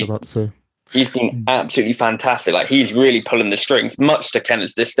games. He's been absolutely fantastic. Like, he's really pulling the strings, much to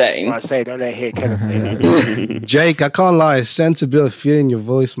Kenneth's disdain. I say, don't let hear Kenneth say that. Jake, I can't lie. Sense a bit of fear in your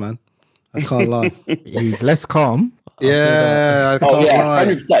voice, man. I can't lie. He's less calm. Yeah, I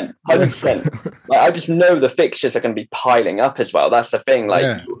can't lie. 100%. Like, I just know the fixtures are going to be piling up as well. That's the thing.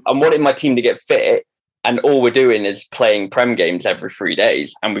 Like, I'm wanting my team to get fit, and all we're doing is playing Prem games every 3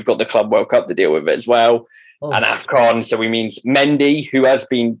 days, and we've got the Club World Cup to deal with it as well, and AFCON. So we mean Mendy, who has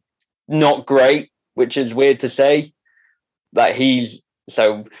been not great, which is weird to say. Like,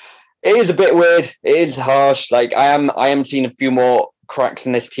 so it is a bit weird. It is harsh. Like, I am seeing a few more cracks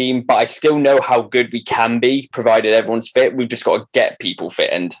in this team, but I still know how good we can be, provided everyone's fit. We've just got to get people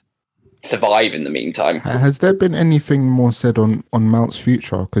fit and survive in the meantime. Has there been anything more said on Mount's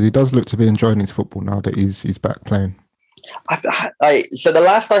future? Because he does look to be enjoying his football now that he's back playing. So the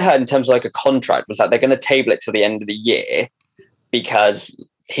last I heard in terms of like a contract was that they're going to table it till the end of the year because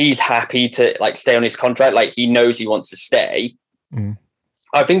he's happy to like stay on his contract. Like, he knows he wants to stay.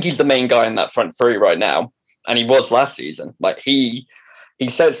 I think he's the main guy in that front three right now, and he was last season. Like, he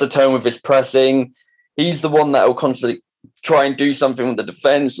sets the tone with his pressing. He's the one that will constantly try and do something with the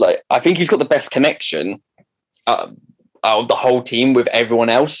defense. Like, I think he's got the best connection out of the whole team with everyone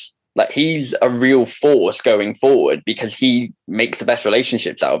else. Like, he's a real force going forward because he makes the best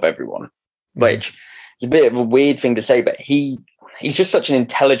relationships out of everyone, which is a bit of a weird thing to say, but he's just such an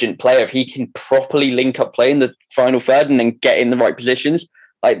intelligent player. If he can properly link up play in the final third and then get in the right positions,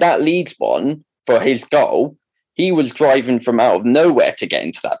 like that Leeds one for his goal, he was driving from out of nowhere to get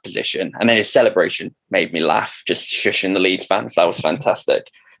into that position. And then his celebration made me laugh, just shushing the Leeds fans. That was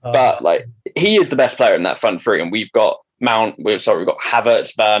fantastic. But like, he is the best player in that front three. And we've got Mount, we've got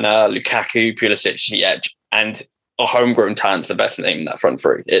Havertz, Werner, Lukaku, Pulisic, Ziyech, and a homegrown talent's the best name in that front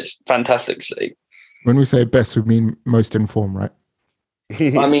three. It's fantastic to see. When we say best, we mean most in form, right?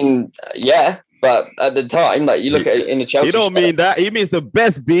 I mean, yeah. But at the time, like, you look at it in the Chelsea. You don't mean that. He means the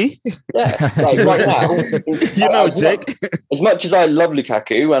best B. Yeah. Like, right now, Jake. As much as I love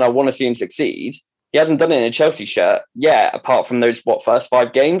Lukaku and I want to see him succeed, he hasn't done it in a Chelsea shirt yet, apart from those, first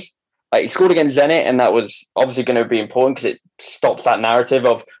 5 games. Like, he scored against Zenit, and that was obviously going to be important because it stops that narrative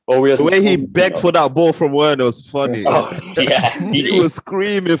of, the way he begged for that ball from Werner was funny. Oh, yeah. He was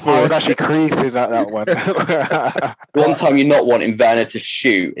screaming for it. I was actually creasing that one. One time you're not wanting Werner to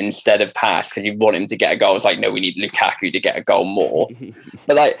shoot instead of pass because you want him to get a goal. It's like, no, we need Lukaku to get a goal more.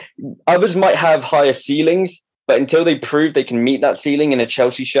 But like, others might have higher ceilings, But until they prove they can meet that ceiling in a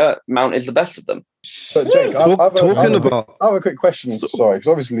Chelsea shirt, Mount is the best of them. But Jake, I have a quick question. Sorry, because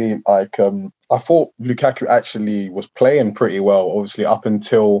obviously, like, I thought Lukaku actually was playing pretty well, obviously, up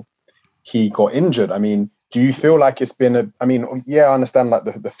until he got injured. I mean, do you feel like it's been I understand like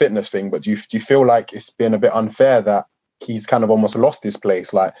the fitness thing, but do you feel like it's been a bit unfair that he's kind of almost lost his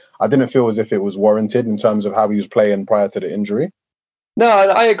place? Like, I didn't feel as if it was warranted in terms of how he was playing prior to the injury. No,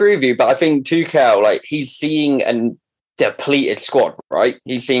 I agree with you, but I think Tuchel, like, he's seeing a depleted squad, right?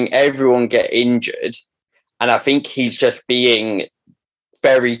 He's seeing everyone get injured, and I think he's just being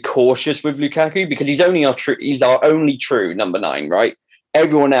very cautious with Lukaku because he's our only true number 9, right?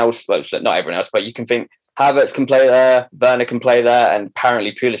 Everyone else, well, not everyone else, but you can think Havertz can play there, Werner can play there, and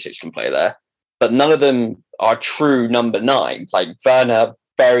apparently Pulisic can play there. But none of them are true number 9. Like, Werner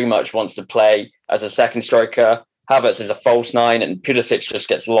very much wants to play as a second striker. Havertz is a false 9, and Pulisic just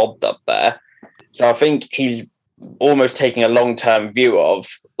gets lobbed up there. So I think he's almost taking a long-term view of,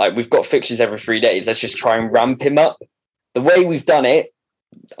 like, we've got fixtures every 3 days. Let's just try and ramp him up. The way we've done it,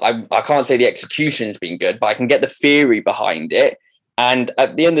 I can't say the execution's been good, but I can get the theory behind it. And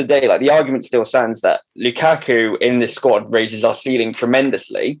at the end of the day, like, the argument still stands that Lukaku in this squad raises our ceiling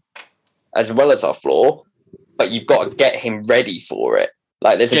tremendously, as well as our floor, but you've got to get him ready for it.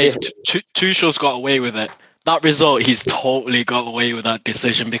 Like, there's a difference. Tuchel's got away with it. That result, he's totally got away with that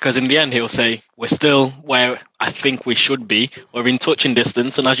decision, because in the end, he'll say, we're still where I think we should be. We're in touching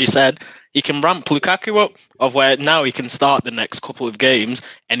distance. And as you said, he can ramp Lukaku up of where now he can start the next couple of games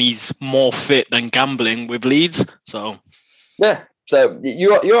and he's more fit than gambling with Leeds. So, yeah. So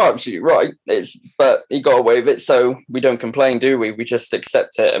you're absolutely right. But he got away with it, so we don't complain, do we? We just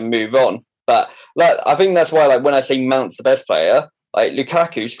accept it and move on. But like, I think that's why, like, when I say Mount's the best player, like,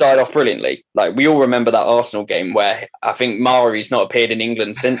 Lukaku started off brilliantly. Like, we all remember that Arsenal game where I think Mari's not appeared in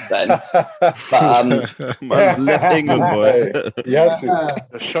England since then. But Man's left England, boy. He had to.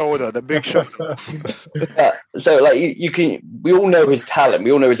 The shoulder, the big shoulder. So, like, we all know his talent,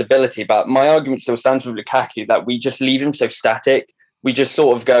 we all know his ability, but my argument still stands with Lukaku that we just leave him so static. We just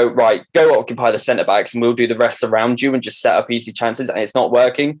sort of go, right, go occupy the centre-backs and we'll do the rest around you and just set up easy chances, and it's not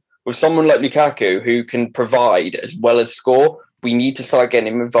working. With someone like Lukaku who can provide as well as score, we need to start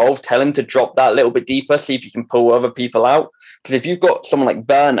getting him involved. Tell him to drop that a little bit deeper, see if you can pull other people out. Because if you've got someone like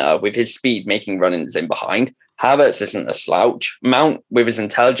Werner with his speed making run-ins in behind, Havertz isn't a slouch. Mount with his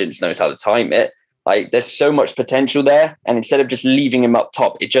intelligence knows how to time it. Like, there's so much potential there, and instead of just leaving him up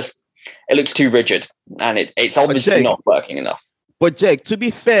top, it looks too rigid, and it's obviously not working enough. But Jake, to be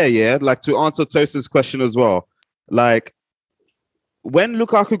fair, yeah, like, to answer Toast's question as well, like, when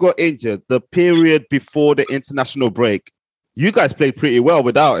Lukaku got injured, the period before the international break, you guys played pretty well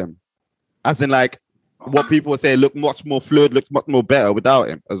without him. As in, like, what people would say, looked much more fluid, looked much more better without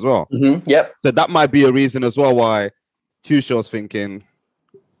him as well. Mm-hmm. Yep. So that might be a reason as well why Tuchel's thinking,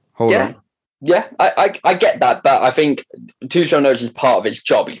 hold on. Yeah, I get that, but I think Tuchel knows as part of his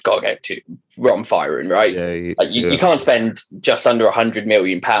job, he's got to get to run firing, right? Yeah, you can't spend just under £100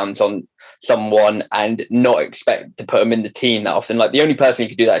 million on someone and not expect to put him in the team that often. Like, the only person who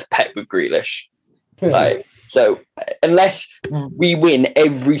could do that is Pep with Grealish. Like, so unless we win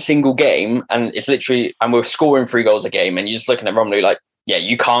every single game and it's literally, and we're scoring 3 goals a game, and you're just looking at Romelu like, yeah,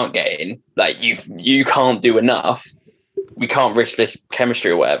 you can't get in. Like, you can't do enough. We can't risk this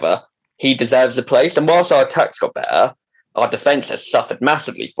chemistry or whatever. He deserves a place. And whilst our attack's got better, our defence has suffered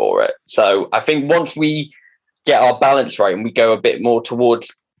massively for it. So I think once we get our balance right and we go a bit more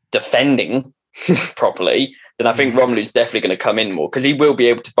towards defending properly, then I think Romelu's definitely going to come in more, because he will be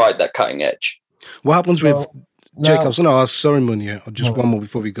able to fight that cutting edge. What happens with Jake? I was going to ask, sorry, Munya, just one more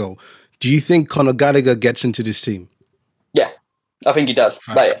before we go. Do you think Conor Gallagher gets into this team? Yeah, I think he does.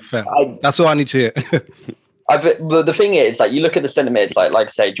 Fair. That's all I need to hear. The thing is, like, you look at the centre mids, like I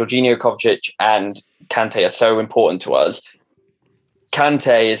say, Jorginho, Kovacic, and Kante are so important to us.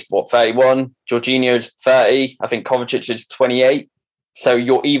 Kante is 31, Jorginho's 30, I think Kovacic is 28. So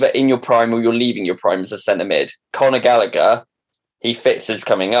you're either in your prime or you're leaving your prime as a centre mid. Conor Gallagher, he fits as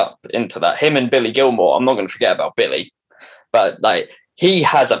coming up into that. Him and Billy Gilmore, I'm not going to forget about Billy, but like, he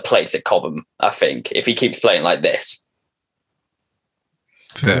has a place at Cobham, I think, if he keeps playing like this.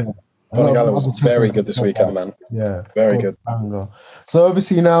 Fair. Conor Gallagher was very good this weekend, man. Yeah, very good. So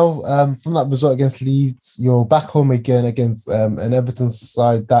obviously now, from that result against Leeds, you're back home again against an Everton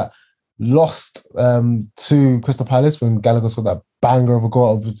side that lost to Crystal Palace when Gallagher scored that banger of a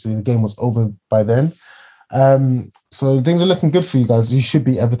goal. Obviously, the game was over by then. So things are looking good for you guys. You should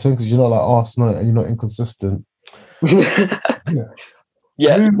beat Everton because you're not like Arsenal and you're not inconsistent. Moving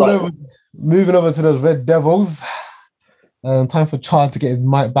over to those Red Devils. Time for Chad to get his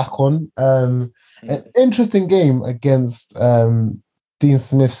mic back on. An interesting game against Dean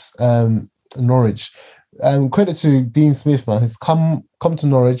Smith's Norwich. Credit to Dean Smith, man. He's come to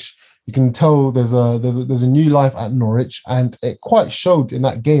Norwich. You can tell there's a new life at Norwich, and it quite showed in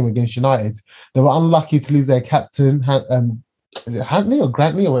that game against United. They were unlucky to lose their captain. Is it Hanley or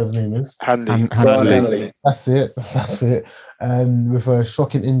Grantley or whatever his name is? Hanley. That's it. With a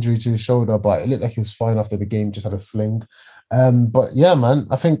shocking injury to his shoulder, but it looked like he was fine after the game. Just had a sling. But yeah, man.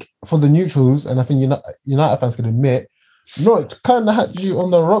 I think for the neutrals, and I think United fans can admit, Norwich kind of had you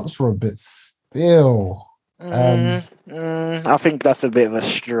on the ropes for a bit still. I think that's a bit of a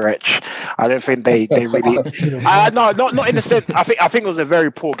stretch. I don't think they really. Not in the sense. I think it was a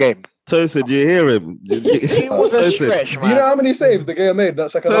very poor game. Tosin, do you hear him? It was a stretch, man. Do you know how many saves the game made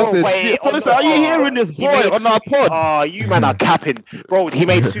that second half? Tosin, are you hearing this boy on our pod? Oh, you man are capping, bro. He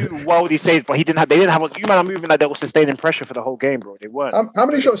made 2 worldy saves, but they didn't have. You man are moving like they were sustaining pressure for the whole game, bro. They weren't. How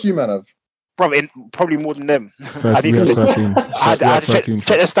many shots you man have? Bro, probably more than them. 13. I had to check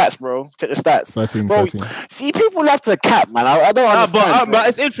the stats, bro. Check the stats. 13. See, people love to cap, man. I don't understand. But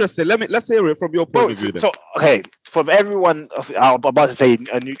it's interesting. Let's hear it from your point of view. So, okay, from everyone, I'm about to say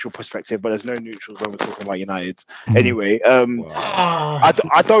a neutral perspective, but there's no neutrals when we're talking about United. Anyway, I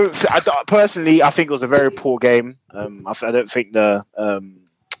don't personally. I think it was a very poor game. I don't think the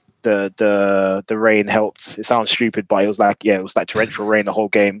rain helped. It sounds stupid, but it was like torrential rain the whole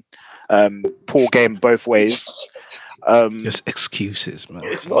game. Poor game both ways. Just excuses, man.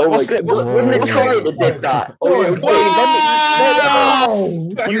 What's the story that did that? Are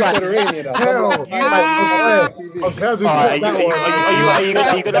you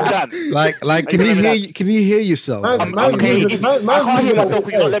gonna land? Like, can you hear yourself? I can't hear myself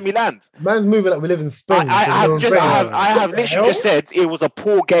because you don't let me land. Man's moving like we live in Spain. I have literally just said it was a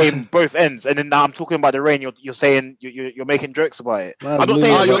poor game both ends, and then now I'm talking about the rain. You're saying you're making jokes about it. I'm not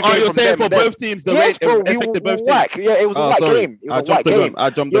saying you're saying for both teams the rain affected both teams. Yeah, it was a whack game. It was a whack game. I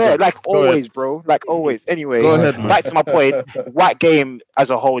jumped the gun. Like always, bro. Like always. Anyway, go ahead, man. Back to my point. Whack game as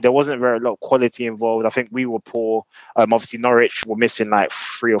a whole. There wasn't very a lot of quality involved. I think we were poor. Obviously, Norwich were missing like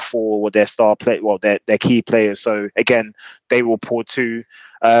 3 or 4 with their their key players. So again, they were poor too.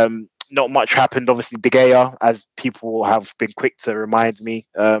 Not much happened. Obviously, De Gea, as people have been quick to remind me,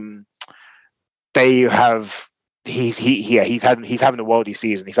 he's having a worldy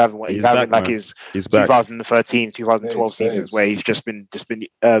season. He's having like his 2013, 2012 seasons where he's just been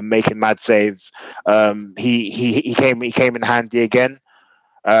making mad saves. He came in handy again.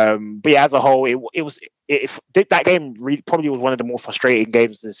 But yeah, as a whole, that game really probably was one of the more frustrating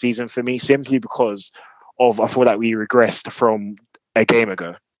games of the season for me, simply because I feel like we regressed from a game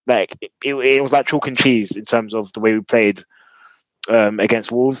ago. Like it was like chalk and cheese in terms of the way we played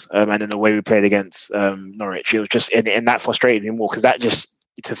against Wolves, and then the way we played against Norwich. It was just and that frustrated me more because that just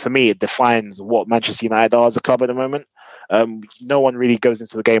for me it defines what Manchester United are as a club at the moment. No one really goes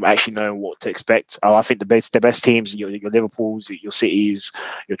into the game actually knowing what to expect. I think the best teams, your Liverpools, your Cities,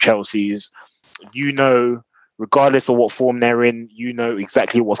 your Chelseas, regardless of what form they're in,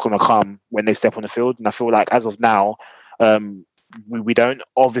 exactly what's going to come when they step on the field. And I feel like as of now, we don't.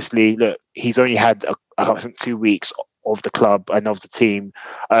 Obviously, look, he's only had I think 2 weeks of the club and of the team,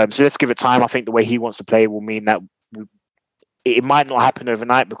 so let's give it time. I think the way he wants to play will mean that it might not happen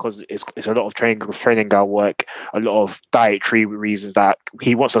overnight because it's a lot of training guard work, a lot of dietary reasons that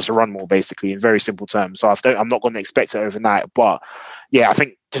he wants us to run more, basically, in very simple terms. So I'm not going to expect it overnight, but yeah, I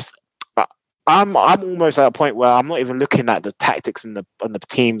think just I'm almost at a point where I'm not even looking at the tactics and the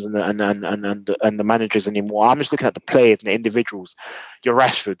teams and the managers anymore. I'm just looking at the players and the individuals. Your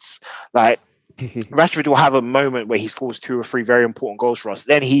Rashfords, like. Rashford will have a moment where he scores 2 or 3 very important goals for us.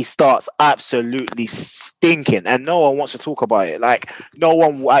 Then he starts absolutely stinking, and no one wants to talk about it. Like no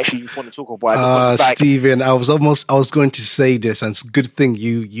one will actually want to talk about it. Stephen, I was going to say this, and it's a good thing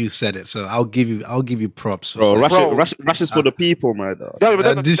you said it. So I'll give you props. Rash is for the people, my dog.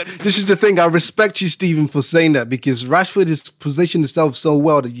 This is the thing. I respect you, Stephen, for saying that because Rashford has positioned himself so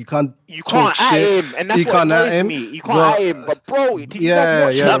well that you can't at him, and that's what annoys me. You can't at him, but bro,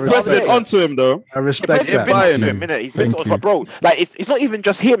 that person onto him though. I respect that. He's been but bro, like it's not even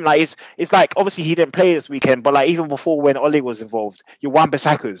just him. Like it's like obviously he didn't play this weekend, but like even before when Oli was involved, your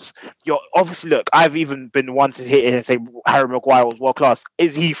Wan-Bissakas, you're obviously look. I've even been one to hit it and say Harry Maguire was world class.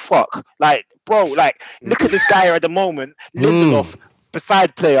 Is he fuck? Like bro, like look at this guy at the moment, Lindelof.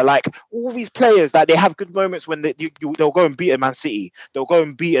 Beside player, like all these players that they have good moments when they'll go and beat a Man City, they'll go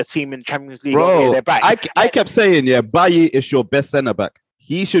and beat a team in Champions League. Bro, they're back. I kept saying, Bailly is your best centre back.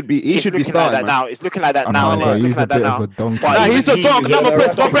 He should be starting like now. It's looking like that now. He's a bit of a donkey. He's a donk.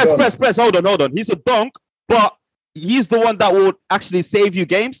 Press. Hold on. He's a donk, but he's the one that will actually save you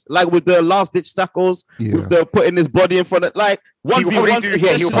games, like with the last ditch tackles, with the putting his body in front of, like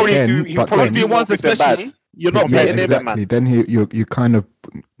 1v1s. He'll probably do ones, especially. You're not playing him, man. Then you kind of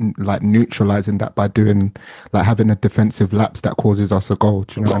like neutralizing that by doing like having a defensive lapse that causes us a goal.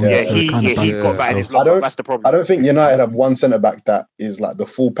 Do you know what I mean? He's got that in his locker. That's the problem. I don't think United have one centre back that is like the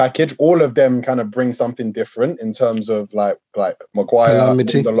full package. All of them kind of bring something different in terms of like Maguire,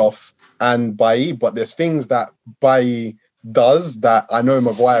 Lindelof, and Bailly. But there's things that Bailly does that I know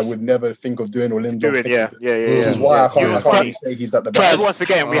Maguire would never think of doing or Lindelof. Which is why I can't really say he's at the best. Everyone's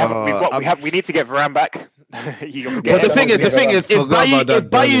forgetting we need to get Varane back. But the thing is, if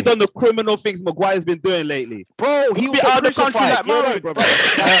Bailly done the criminal things Maguire's been doing lately, bro, he'll be out of the country like Mauro, bro.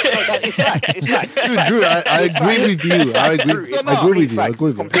 It's fact. Dude, Drew, I agree with you. I agree with you. And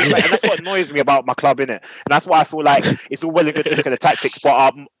that's what annoys me about my club, innit? And that's why I feel like it's all well and good to look at the tactics,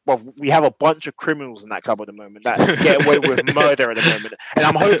 but we have a bunch of criminals in that club at the moment that get away with murder at the moment. And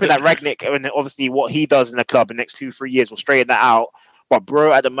I'm hoping that Rangnick, and obviously what he does in the club in the next 2-3 years, will straighten that out. But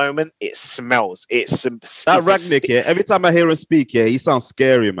bro, at the moment, it smells. Rangnick, every time I hear him speak, he sounds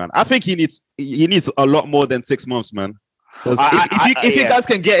scary, man. I think he needs a lot more than 6 months, man. Because if you guys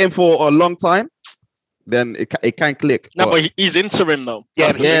can get him for a long time, then it can't click. No, but he's interim though.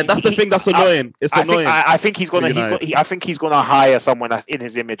 Yeah, that's the thing that's annoying. It's annoying. I think he's gonna hire someone that's in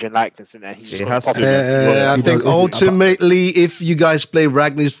his image and likeness, and he's just I think ultimately, if you guys play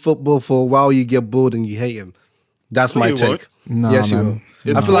Rangnick's football for a while, you get bored and you hate him. That's my take. No, yes, man.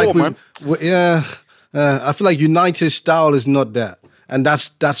 you will. I feel I feel like United's style is not that. And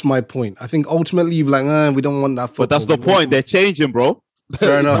that's my point. I think ultimately you're like, we don't want that football. But that's the point. They're changing, bro.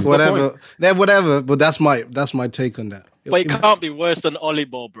 Fair enough, whatever. Whatever. But that's my take on that. But it can't be worse than Ollie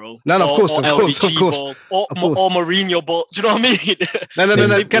ball, bro. No, of course. Or Mourinho ball. Do you know what I mean?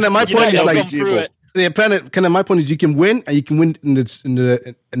 No. Kind of my point is like, my point is you can win and you can win in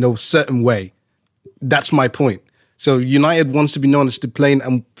a certain way. That's my point. So United wants to be known as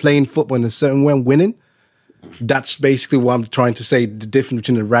playing football in a certain way and winning. That's basically what I'm trying to say. The difference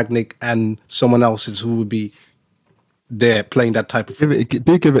between a Rangnick and someone else is who would be there playing that type of football.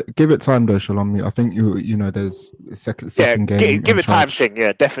 Give it time though, Shalom. I think you know there's a second game. Give it time, Singh.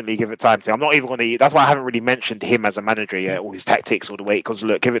 Yeah, definitely give it time. I'm not even going to. That's why I haven't really mentioned him as a manager yet, or his tactics all the way. Because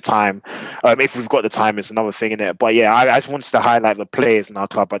look, give it time. If we've got the time, it's another thing in it. But yeah, I just wanted to highlight the players in our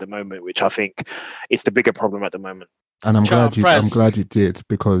club at the moment, which I think it's the bigger problem at the moment. And I'm glad you did,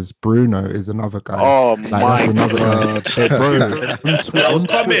 because Bruno is another guy. Oh my god, bro!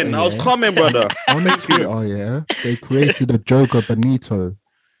 I was coming, brother. On Twitter, they created a Joga Benito,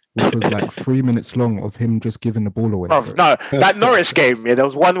 which was like 3 minutes long of him just giving the ball away. No, that Norwich game, there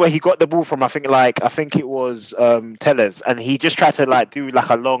was one where he got the ball from I think it was Tellers, and he just tried to do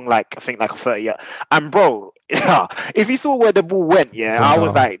a long a 30. And bro, if you saw where the ball went, I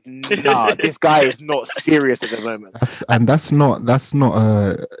was like, nah, this guy is not serious at the moment.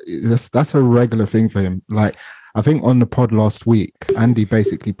 That's a regular thing for him. Like, I think on the pod last week, Andy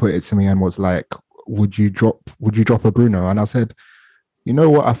basically put it to me and was like, would you drop a Bruno? And I said, you know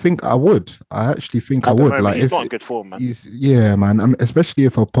what? I think I would. I actually think I would. Like, he's not in good form, man. Man. Especially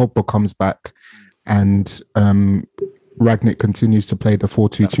if a Pogba comes back and Rangnick continues to play the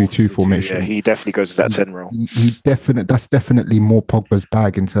 4-2-2-2 formation. Yeah, he definitely goes to that 10 role. That's definitely more Pogba's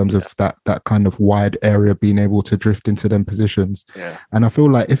bag in terms of that kind of wide area, being able to drift into them positions. Yeah. And I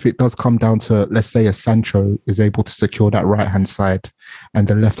feel like if it does come down to, let's say, a Sancho is able to secure that right hand side, and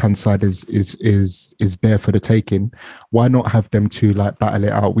the left hand side is there for the taking, why not have them two battle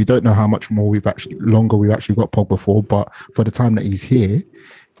it out? We don't know how much longer we've actually got Pogba for, but for the time that he's here,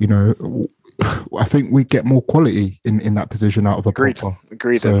 I think we get more quality in that position out of a Pogba.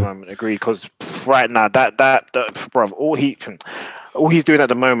 Agreed at the moment. Agreed, because right now that bruv, all he's doing at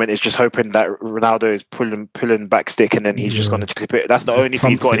the moment is just hoping that Ronaldo is pulling back stick, and then he's just going to clip it. That's the only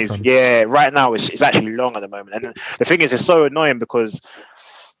thing he's got in his. Yeah, right now it's actually long at the moment, and the thing is, it's so annoying because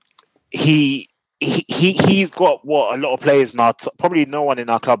he's got what a lot of players now. Probably no one in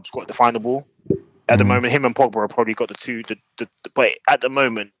our club's got the final ball. At the moment, him and Pogba have probably got the two. But at the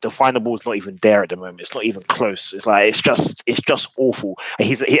moment, the final ball is not even there. At the moment, it's not even close. It's just awful.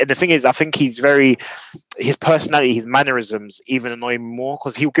 And the thing is, I think his personality, his mannerisms, even annoy me more,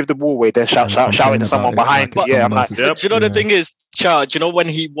 because he'll give the ball away, then shouting to someone behind. I'm like, do you know the thing is, Chad? Do you know when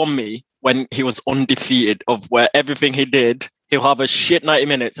he won me, when he was undefeated, of where everything he did, he'll have a shit 90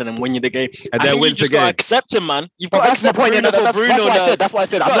 minutes and then win you the game. And then wins the game. Got to accept him, man. You've got to accept the point. That's why I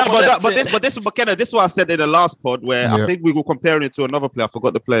said. But this is what I said in the last pod, where I think we were comparing it to another player. I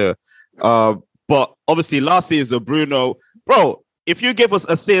forgot the player. But obviously last season, Bruno, bro, if you give us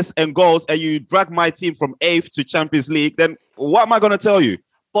assists and goals and you drag my team from 8th to Champions League, then what am I going to tell you?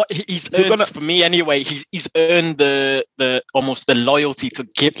 But he's earned, for me anyway, he's earned the almost the loyalty to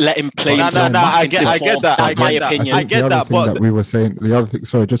let him play himself back into form. That's my opinion. I get that. But that we were saying, the other thing,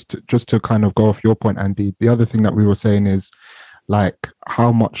 sorry, just to kind of go off your point, Andy, the other thing that we were saying is, like,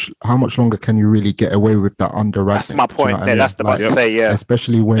 how much longer can you really get away with that underwriting? That's my point. You know that's the to say, yeah.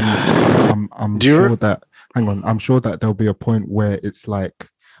 Especially when I'm sure that, I'm sure that there'll be a point where it's like,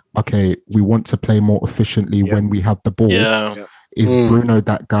 okay, we want to play more efficiently when we have the ball. Yeah. Is Bruno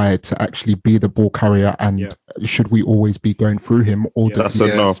that guy to actually be the ball carrier, and should we always be going through him? Or that's a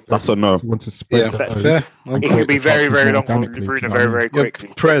no. That's a no. Want to spread fair. It can be very, very long for Bruno, very, very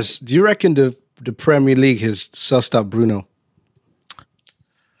quickly. Prez, do you reckon the Premier League has sussed out Bruno?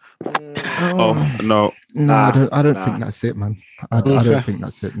 No. I don't think that's it, man. I don't think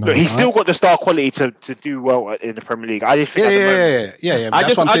that's it. No. Look, he's still got the star quality to do well in the Premier League. I just think yeah.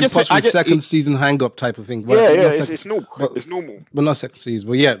 That's what I'm saying. Possibly second season hang up type of thing. It's normal. It's normal. But not second season.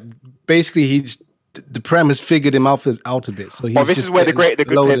 But yeah, basically the Prem has figured him out a bit. So this is where the good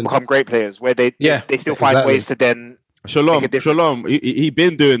players become great players, where they still find ways to then. Shalom. He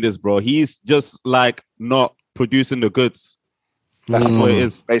been doing this, bro. He's just like not producing the goods. That's what it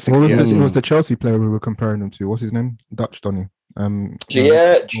is, basically. It was the Chelsea player we were comparing him to. What's his name? Dutch Donny.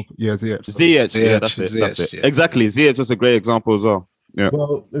 Ziyech. Yeah, Ziyech. Yeah, that's it. Yeah. Exactly. Ziyech was a great example as well. Yeah.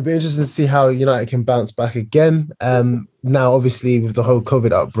 Well, it'd be interesting to see how United can bounce back again. Now, obviously, with the whole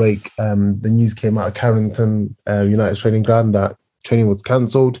COVID outbreak, the news came out of Carrington, United's training ground, that training was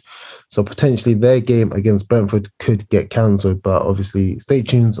cancelled. So potentially their game against Brentford could get cancelled. But obviously, stay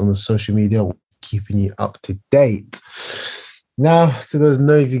tuned on the social media, keeping you up to date. Now, to those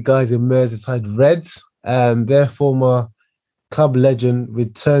noisy guys in Merseyside Reds, their former club legend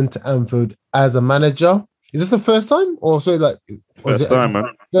returned to Anfield as a manager. Is this the first time? Or so like first time, man.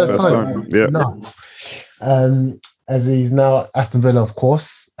 First time. Yeah. Nuts. As he's now Aston Villa, of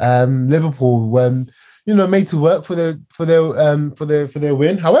course. Liverpool, made to work for their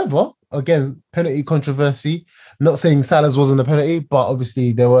win. However, again, penalty controversy. Not saying Salah's wasn't a penalty, but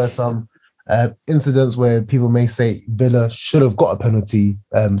obviously there were some incidents where people may say Villa should have got a penalty,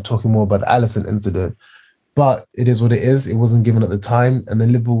 talking more about the Alisson incident. But it is what it is. It wasn't given at the time, and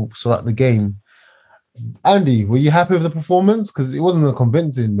then Liverpool saw out the game. Andy, were you happy with the performance? Because it wasn't a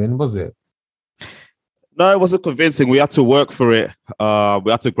convincing win, was it? No, it wasn't convincing. We had to work for it.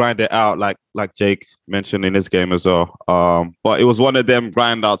 We had to grind it out, like Jake mentioned in his game as well. But it was one of them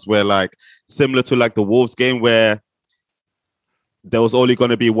grind outs where, like, similar to like the Wolves game, where there was only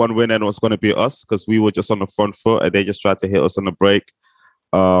going to be one winner and it was going to be us because we were just on the front foot and they just tried to hit us on the break.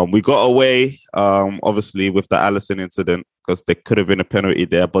 We got away, obviously, with the Alisson incident because there could have been a penalty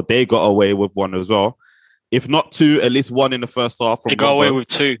there, but they got away with one as well. If not two, at least one in the first half. They got away with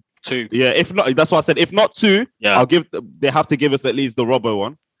two. Yeah, if not, that's what I said. If not two, they have to give us at least the Robbo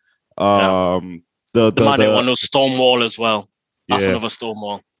one. The Mane one was Stonewall as well. That's another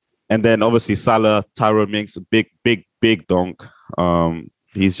Stonewall. And then obviously Salah, Tyrone Mings, big donk.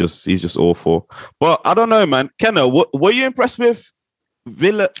 He's just awful. But I don't know, man. Kenna, were you impressed with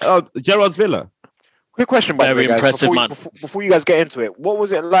Villa? Gerrard's Villa. Quick question, by the way, guys. Before you guys get into it, what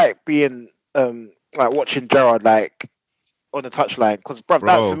was it like being like watching Gerrard like on the touchline? Because that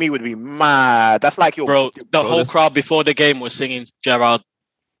for me would be mad. That's like your whole crowd before the game was singing Gerrard.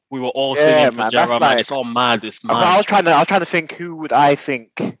 We were all singing for Gerrard. Man, it's all mad. It's mad. I was trying to think who would I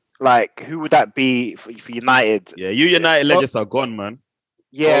think. Like, who would that be for United? Yeah, you United legends are gone, man.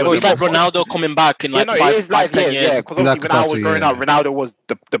 Yeah, it's like Ronaldo coming back in like 10 years. Yeah, because obviously when I was growing up, Ronaldo was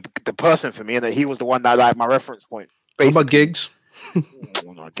the person for me, and he was the one that like my reference point. Basically. What about Giggs?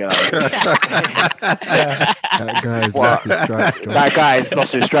 Oh my God. That guy's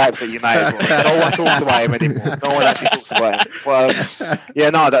lost his stripes at United. Bro. No one talks about him anymore. No one actually talks about him. But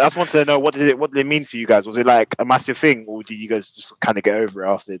that's wanted to know what did it mean to you guys? Was it like a massive thing, or did you guys just kind of get over it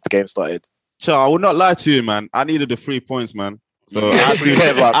after the game started? Sure, I would not lie to you, man. I needed the 3 points, man. So I didn't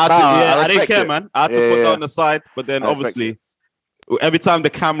care, man. I had to put that on the side, but then obviously. Every time the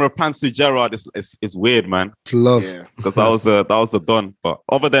camera pans to Gerrard, it's weird, man. It's love. Because that was the done. But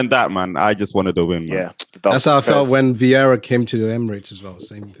other than that, man, I just wanted to win, man. Yeah. That's how I felt when Vieira came to the Emirates as well.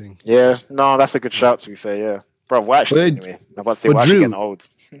 Same thing. Yeah. No, that's a good shout, to be fair, yeah. Bro, we're actually getting old.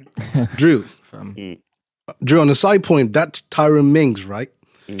 Drew, on the side point, that's Tyrone Mings, right?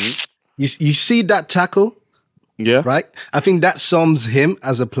 Mm-hmm. You see that tackle? Yeah. Right? I think that sums him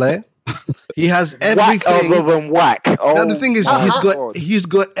as a player. He has Whack everything. other than whack. Now the thing is, he's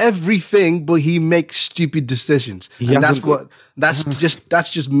got everything, but he makes stupid decisions, and that's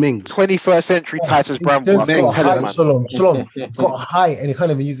just Mings. 21st century Titus Brown. He's got height, and he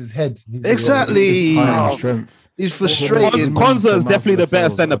can't even use his head. Exactly. He's frustrated. Konsa is definitely the better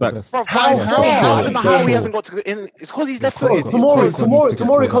centre back. How he hasn't got to go in? It's because he's left-footed.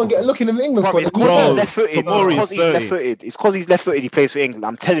 Tomorrow can't get a look in the England squad. It's because he's left-footed. It's because he's left-footed. He plays for England.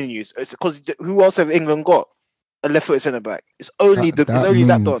 I'm telling you. It's because who else have England got? A left-footed centre back. It's only that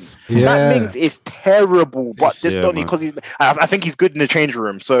Don. Yeah. That Mings is terrible. But this Donny, because I think he's good in the changing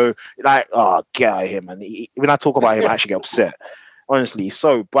room. So like, get out of here, man. When I talk about him, I actually get upset. Honestly,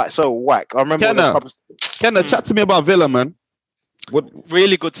 so whack. I remember. Kenna, chat to me about Villa, man. What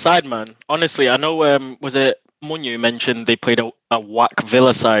really good side, man. Honestly, I know. Was it Munyu mentioned they played a whack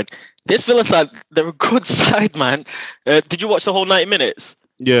Villa side? This Villa side, they're a good side, man. Did you watch the whole 90 minutes?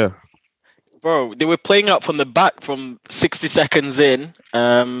 Yeah, bro. They were playing up from the back from 60 seconds in.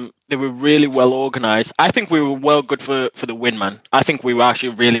 They were really well organized. I think we were well good for the win, man. I think we were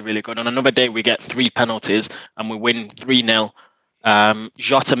actually really, really good. On another day, we get 3 penalties and we win 3-0.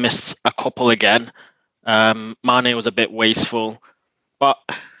 Jota missed a couple again. Mane was a bit wasteful, but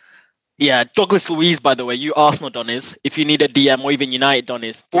yeah, Douglas Luiz, by the way, you Arsenal Donnies, if you need a DM or even United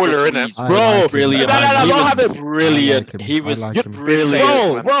Donnies, Baller, innit? Bro, brilliant. Brilliant. He was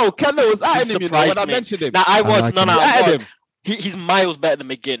brilliant. Bro, Kendall was at him, when I mentioned him. Now I was He's miles better than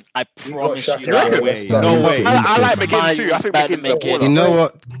McGinn. I promise you. No way. I like McGinn too. I think McGinn's a baller. You know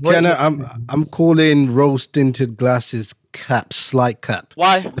what, Kenna? I'm calling rose tinted glasses slight cap.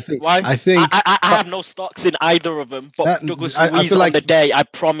 Why? I think I have no stocks in either of them. But Douglas Luiz on the day, I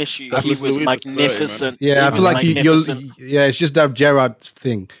promise you, he was magnificent. I feel like it's just that Gerrard's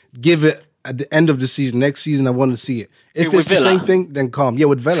thing. Give it at the end of the season. Next season, I want to see it. If it's the same thing, then calm. Yeah,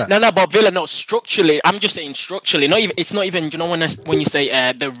 with Villa. No, but Villa, no, structurally. I'm just saying structurally. It's not even, you know, when you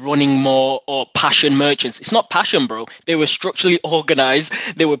say they're running more or passion merchants. It's not passion, bro. They were structurally organized.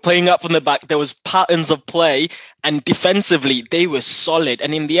 They were playing up from the back. There was patterns of play. And defensively, they were solid.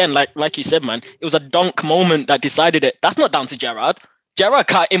 And in the end, like you said, man, it was a dunk moment that decided it. That's not down to Gerrard. Gerrard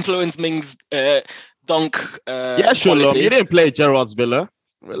can't influence Mings' dunk yeah, sure, you didn't play Gerrard's Villa.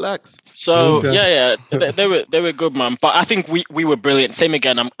 Relax. So they were good, man. But I think we were brilliant. Same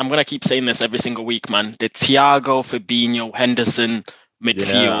again. I'm gonna keep saying this every single week, man. The Thiago, Fabinho, Henderson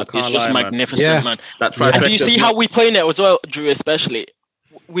midfield is just magnificent, man. And do you see how we play it as well, Drew? Especially,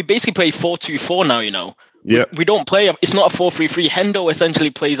 we basically play 4-2-4 now. You know. Yeah. We don't play. It's not a 4-3-3. Hendo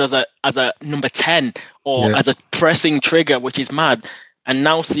essentially plays as a number 10 or as a pressing trigger, which is mad. And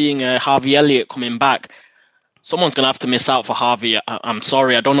now seeing Harvey Elliott coming back. Someone's going to have to miss out for Harvey. I'm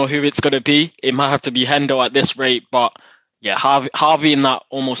sorry. I don't know who it's going to be. It might have to be Hendo at this rate. But yeah, Harvey in that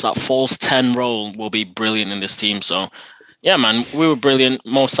almost that false 10 role will be brilliant in this team. So yeah, man, we were brilliant.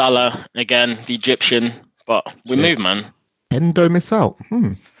 Mo Salah, again, the Egyptian. But we move, man. Hendo miss out.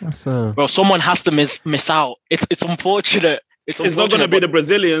 That's Well, someone has to miss out. It's unfortunate. It's not going to be the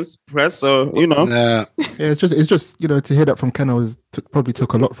Brazilians press, so you know. Yeah, it's just you know, to hear that from Ken probably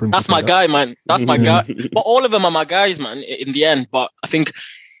took a lot for him. That's my guy, man. That's my guy. But all of them are my guys, man. In the end, but I think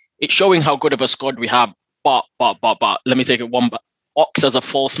it's showing how good of a squad we have. But let me take it one. But Ox as a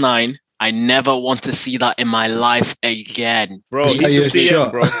false 9. I never want to see that in my life again. Bro, he's a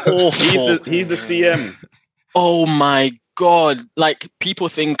CM, bro. He's a CM. Oh my God! Like people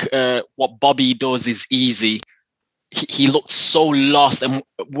think what Bobby does is easy. He looked so lost, and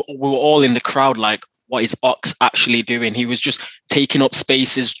we were all in the crowd like, what is Ox actually doing? He was just taking up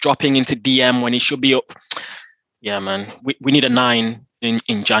spaces, dropping into DM when he should be up. Yeah, man, we need a 9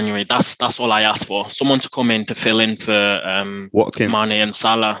 in January. That's all I asked for. Someone to come in to fill in for Watkins. Mane and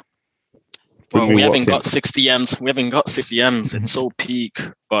Salah. Bro, we haven't got 60 M's. We haven't got 60 M's. It's so peak.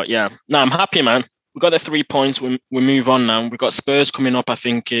 But yeah, no, I'm happy, man. We got the 3 points. We move on now. We got Spurs coming up, I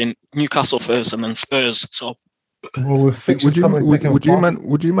think, in Newcastle first, and then Spurs. So. Well,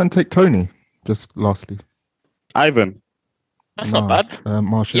 would you man take Tony? Just lastly, Ivan. That's not bad.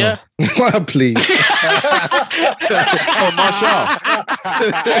 Martial. Yeah. Please. Martial.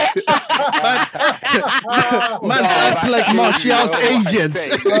 Man acting like Martial's agent.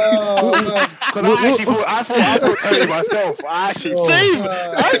 I thought Tony myself. Same.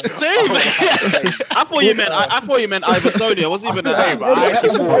 I thought you meant Ivan Tony. I wasn't even same. I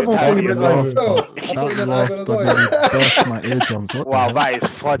actually thought Tony as well. Burst my eardrums. Wow, that is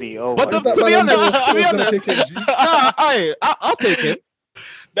funny. Oh, but to be honest, I'll take it.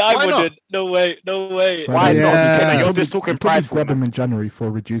 No, I wouldn't. No way. Why not? You're just talking pride. Grab him in January for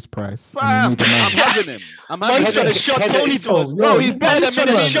a reduced price. I'm having him. Man's trying to shot Tony to us. Bro, he's better than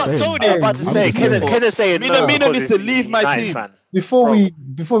Mina. Shot Tony. I'm about to say, Kenneth saying Mina needs to leave my team. Before we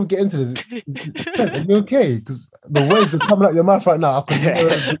get into this, are you okay? Because the words are coming out your mouth right now. I could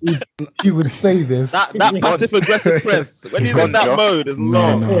never believe you would say this. That passive aggressive press when he's in that mode is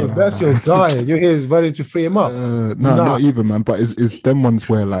long. No, that's your guy. You're here ready to free him up. No, not even, man. But it's them ones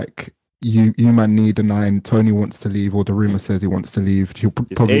where like you man need a 9. Tony wants to leave, or the rumor says he wants to leave. He'll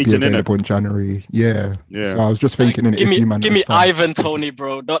probably be available in January. Yeah. So I was just thinking, give me Ivan Tony,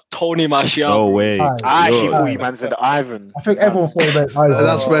 bro, not Tony Martial. No way. I actually thought you man said Ivan. I think everyone thought about Ivan.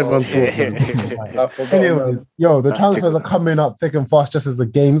 That's what everyone thought. Anyways, the transfers are coming up thick and fast, just as the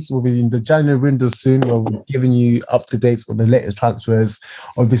games will be in the January window soon. Where we're giving you up to dates on the latest transfers.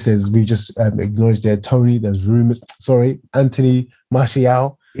 Obviously, as we just acknowledged there, Tony. There's rumors. Anthony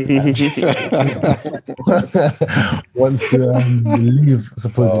Martial. Wants to leave,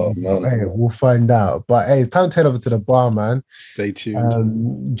 supposedly. Hey, we'll find out. But hey, it's time to head over to the bar, man. Stay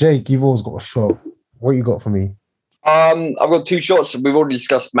tuned. Jake, you've always got a shot. What you got for me? I've got 2 shots. We've already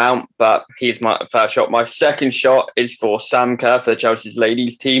discussed Mount, but he's my first shot. My second shot is for Sam Kerr for the Chelsea's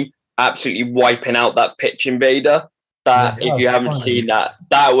ladies team, absolutely wiping out that pitch invader. If you haven't seen that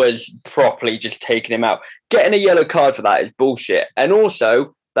was properly just taking him out. Getting a yellow card for that is bullshit. And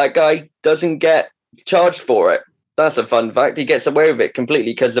also, that guy doesn't get charged for it. That's a fun fact. He gets away with it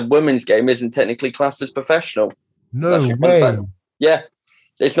completely because the women's game isn't technically classed as professional. No way. Yeah.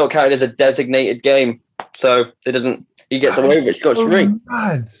 It's not counted as a designated game. So he gets away with it. He's got a ring.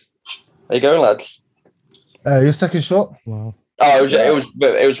 There you go, lads. Your second shot? Wow. Oh,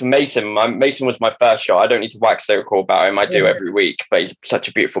 it was for Mason. Mason was my first shot. I don't need to wax lyrical about him. I do every week, but he's such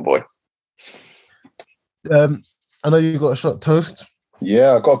a beautiful boy. I know you got a shot, Toast.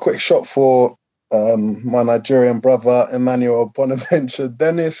 Yeah, I got a quick shot for my Nigerian brother, Emmanuel Bonaventure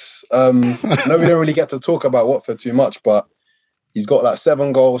Dennis. I know we don't really get to talk about Watford too much, but he's got like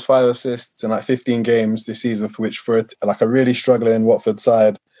 7 goals, 5 assists in like 15 games this season, for a really struggling Watford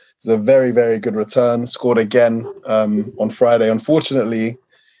side. It's a very, very good return. Scored again on Friday. Unfortunately,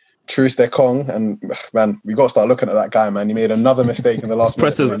 Truce de Kong, and man, we got to start looking at that guy, man. He made another mistake in the last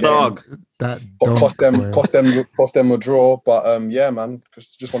press his dog. That cost them a draw. But yeah, man,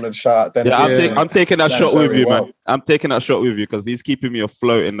 just wanted to shout out Dennis. Yeah, I'm taking that shot with you, man. I'm taking that shot with you because he's keeping me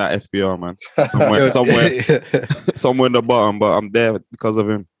afloat in that FPR, man. Somewhere in the bottom, but I'm there because of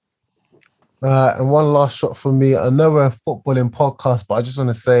him. And one last shot for me. I know we're a footballing podcast, but I just want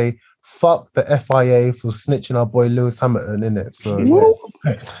to say, fuck the FIA for snitching our boy Lewis Hamilton, innit? So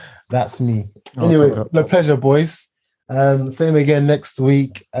that's me. Anyway, no pleasure, boys. Same again next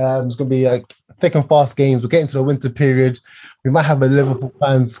week. It's going to be like thick and fast games. We're getting to the winter period. We might have a Liverpool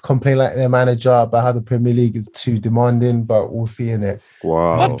fans complain like their manager about how the Premier League is too demanding, but we'll see in it.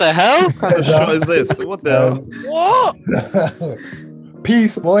 Wow. What the hell? What kind of shot is this? What the hell? What?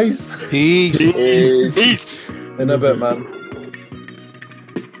 Peace, boys. Peace. In a bit, man.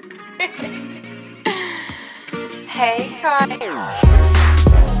 Hey, Kai.